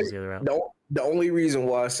one cancels the other out. The only reason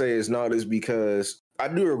why I say it's not is because I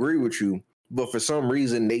do agree with you, but for some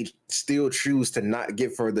reason they still choose to not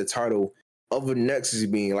give her the title of a Nexus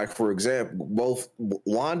being. Like, for example, both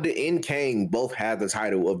Wanda and Kang both have the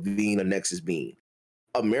title of being a Nexus being.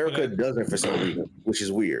 America doesn't for some reason, which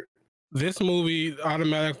is weird. This movie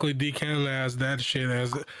automatically decanonized that shit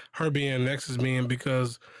as her being a Nexus being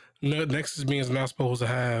because Nexus being is not supposed to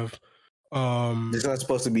have. It's not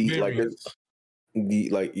supposed to be variants.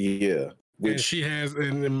 Which, and she has,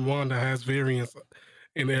 and Wanda has variants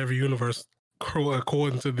in every universe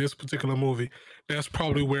according to this particular movie. That's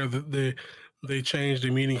probably where they changed the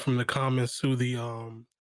meaning from the comics to the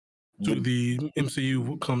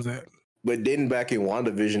MCU comes at. But then back in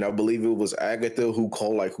WandaVision, I believe it was Agatha who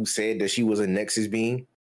said that she was a Nexus being.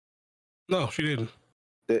 No, she didn't.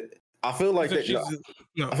 I feel like that.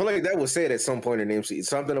 I feel like that was said at some point in the MCU.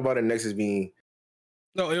 Something about a Nexus being.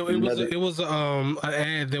 No, it was an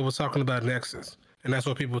ad that was talking about Nexus, and that's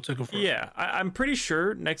what people took it from. Yeah, I'm pretty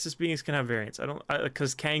sure Nexus beings can have variants.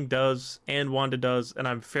 Because Kang does and Wanda does, and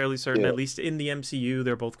I'm fairly certain, at least in the MCU,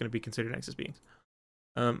 they're both going to be considered Nexus beings.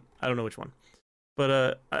 I don't know which one.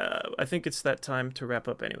 But I think it's that time to wrap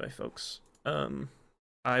up anyway, folks.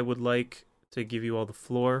 I would like to give you all the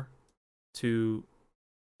floor to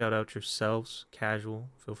shout out yourselves. Casual,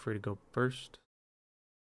 feel free to go first.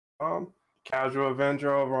 Casual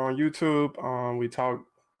Avenger over on YouTube. We talk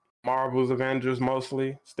Marvel's Avengers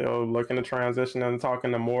mostly. Still looking to transition and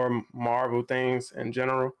talking to more Marvel things in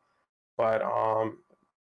general. But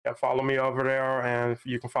follow me over there, and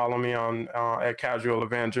you can follow me on at Casual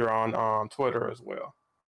Avenger on Twitter as well.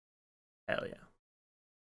 Hell yeah!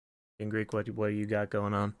 In Greek, what do you got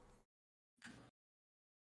going on?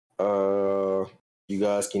 You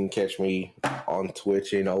guys can catch me on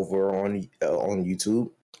Twitch and over on YouTube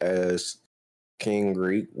as King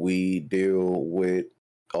Greek. We deal with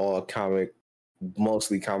all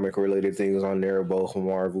mostly comic related things on there, both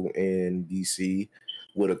Marvel and DC,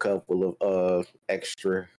 with a couple of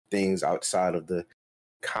extra things outside of the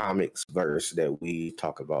comics verse that we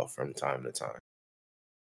talk about from time to time.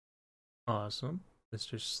 Awesome.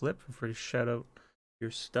 Mr. Slip, feel free to shout out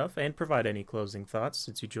your stuff and provide any closing thoughts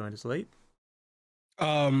since you joined us late.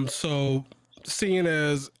 So seeing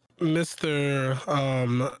as Mr.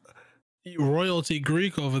 Royalty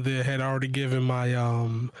Greek over there had already given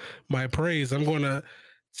my praise, I'm gonna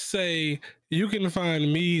say you can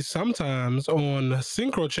find me sometimes on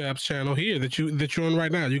SynchroChap's channel here that you're on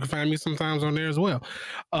right now. You can find me sometimes on there as well.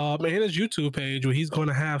 And his YouTube page where he's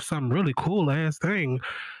gonna have some really cool ass thing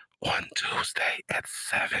on Tuesday at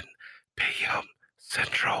 7 p.m.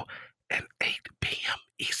 Central and 8 p.m.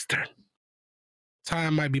 Eastern.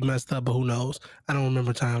 Time might be messed up, but who knows? I don't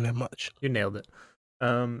remember time that much. You nailed it. I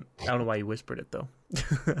don't know why you whispered it though.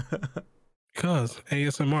 Because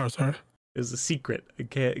ASMR, sir. It was a secret. I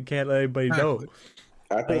can't let anybody know.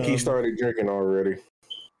 I think he started drinking already.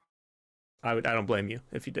 I don't blame you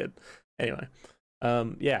if you did. Anyway,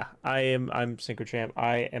 I'm SynchroChamp.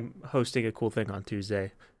 I am hosting a cool thing on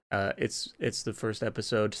Tuesday. It's the first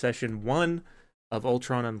episode, session 1 of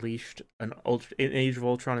Ultron Unleashed, an Age of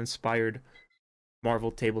Ultron inspired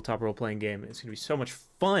Marvel tabletop role playing game. It's gonna be so much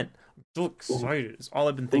fun. I'm so excited. It's all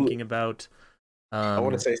I've been thinking about. I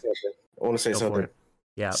want to say something.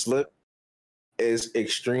 Yeah. Slip is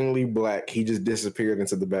extremely black. He just disappeared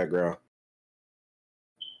into the background.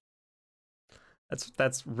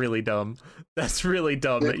 That's really dumb. That's really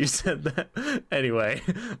dumb that you said that. Anyway,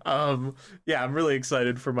 yeah, I'm really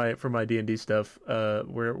excited for my D&D stuff.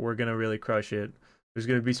 We're gonna really crush it. There's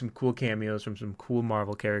gonna be some cool cameos from some cool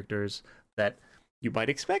Marvel characters that you might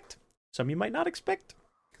expect, some you might not expect.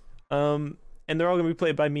 And they're all gonna be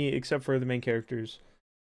played by me except for the main characters.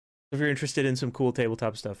 If you're interested in some cool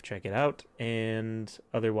tabletop stuff, check it out. And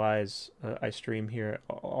otherwise, I stream here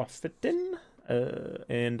often.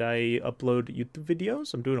 And I upload YouTube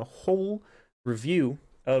videos. I'm doing a whole review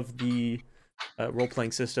of the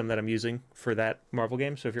role-playing system that I'm using for that Marvel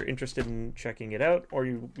game. So if you're interested in checking it out, or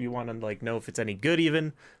you want to like know if it's any good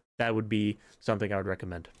even, that would be something I would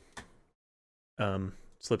recommend.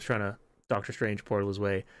 Slip's trying to Doctor Strange portal his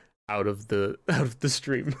way out of the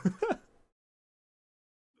stream.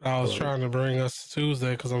 I was trying to bring us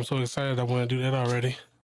Tuesday because I'm so excited I want to do that already.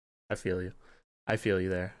 I feel you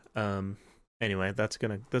there. Anyway, that's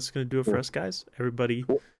gonna do it for us, guys. Everybody.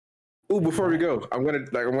 Ooh, before we go, I'm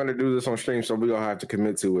gonna do this on stream, so we're gonna have to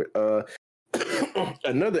commit to it.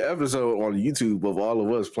 Another episode on YouTube of all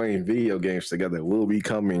of us playing video games together will be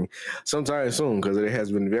coming sometime soon, because it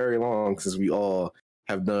has been very long since we all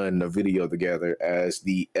have done a video together, as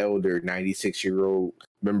the elder 96-year-old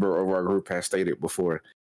member of our group has stated before.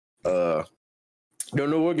 Don't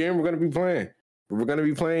know what game we're gonna be playing. We're gonna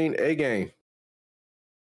be playing a game.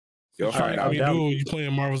 All right, you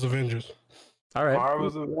playing Marvel's Avengers. All right,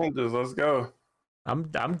 Marvel's Avengers. Let's go. I'm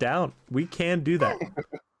down. We can do that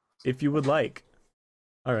if you would like.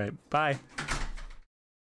 All right, bye.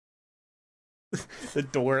 The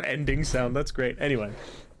door ending sound. That's great. Anyway,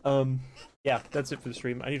 yeah, that's it for the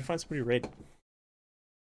stream. I need to find somebody to raid.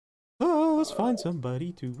 Oh, let's find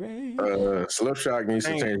somebody to raid. Slipshot needs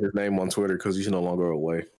to change his name on Twitter because he's no longer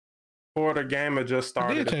away. Porter Gamer just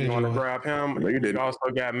started. If you want to grab him, no, you didn't. also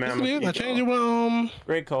got Mama. I changed it.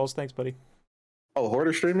 Great calls, thanks, buddy. Oh,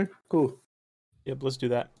 Hoarder streaming? Cool. Yep, let's do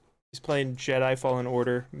that. He's playing Jedi Fallen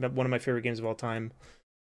Order, one of my favorite games of all time.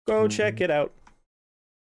 Go check it out.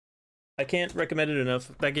 I can't recommend it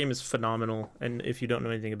enough. That game is phenomenal, and if you don't know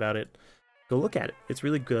anything about it, go look at it. It's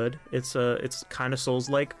really good. It's kind of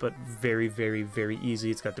Souls-like, but very, very, very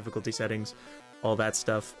easy. It's got difficulty settings, all that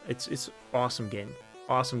stuff. It's awesome game.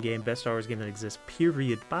 Awesome game. Best Star Wars game that exists.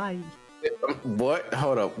 Period. Bye. What?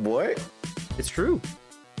 Hold up. What? It's true.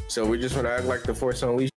 So we just want to act like the Force Unleashed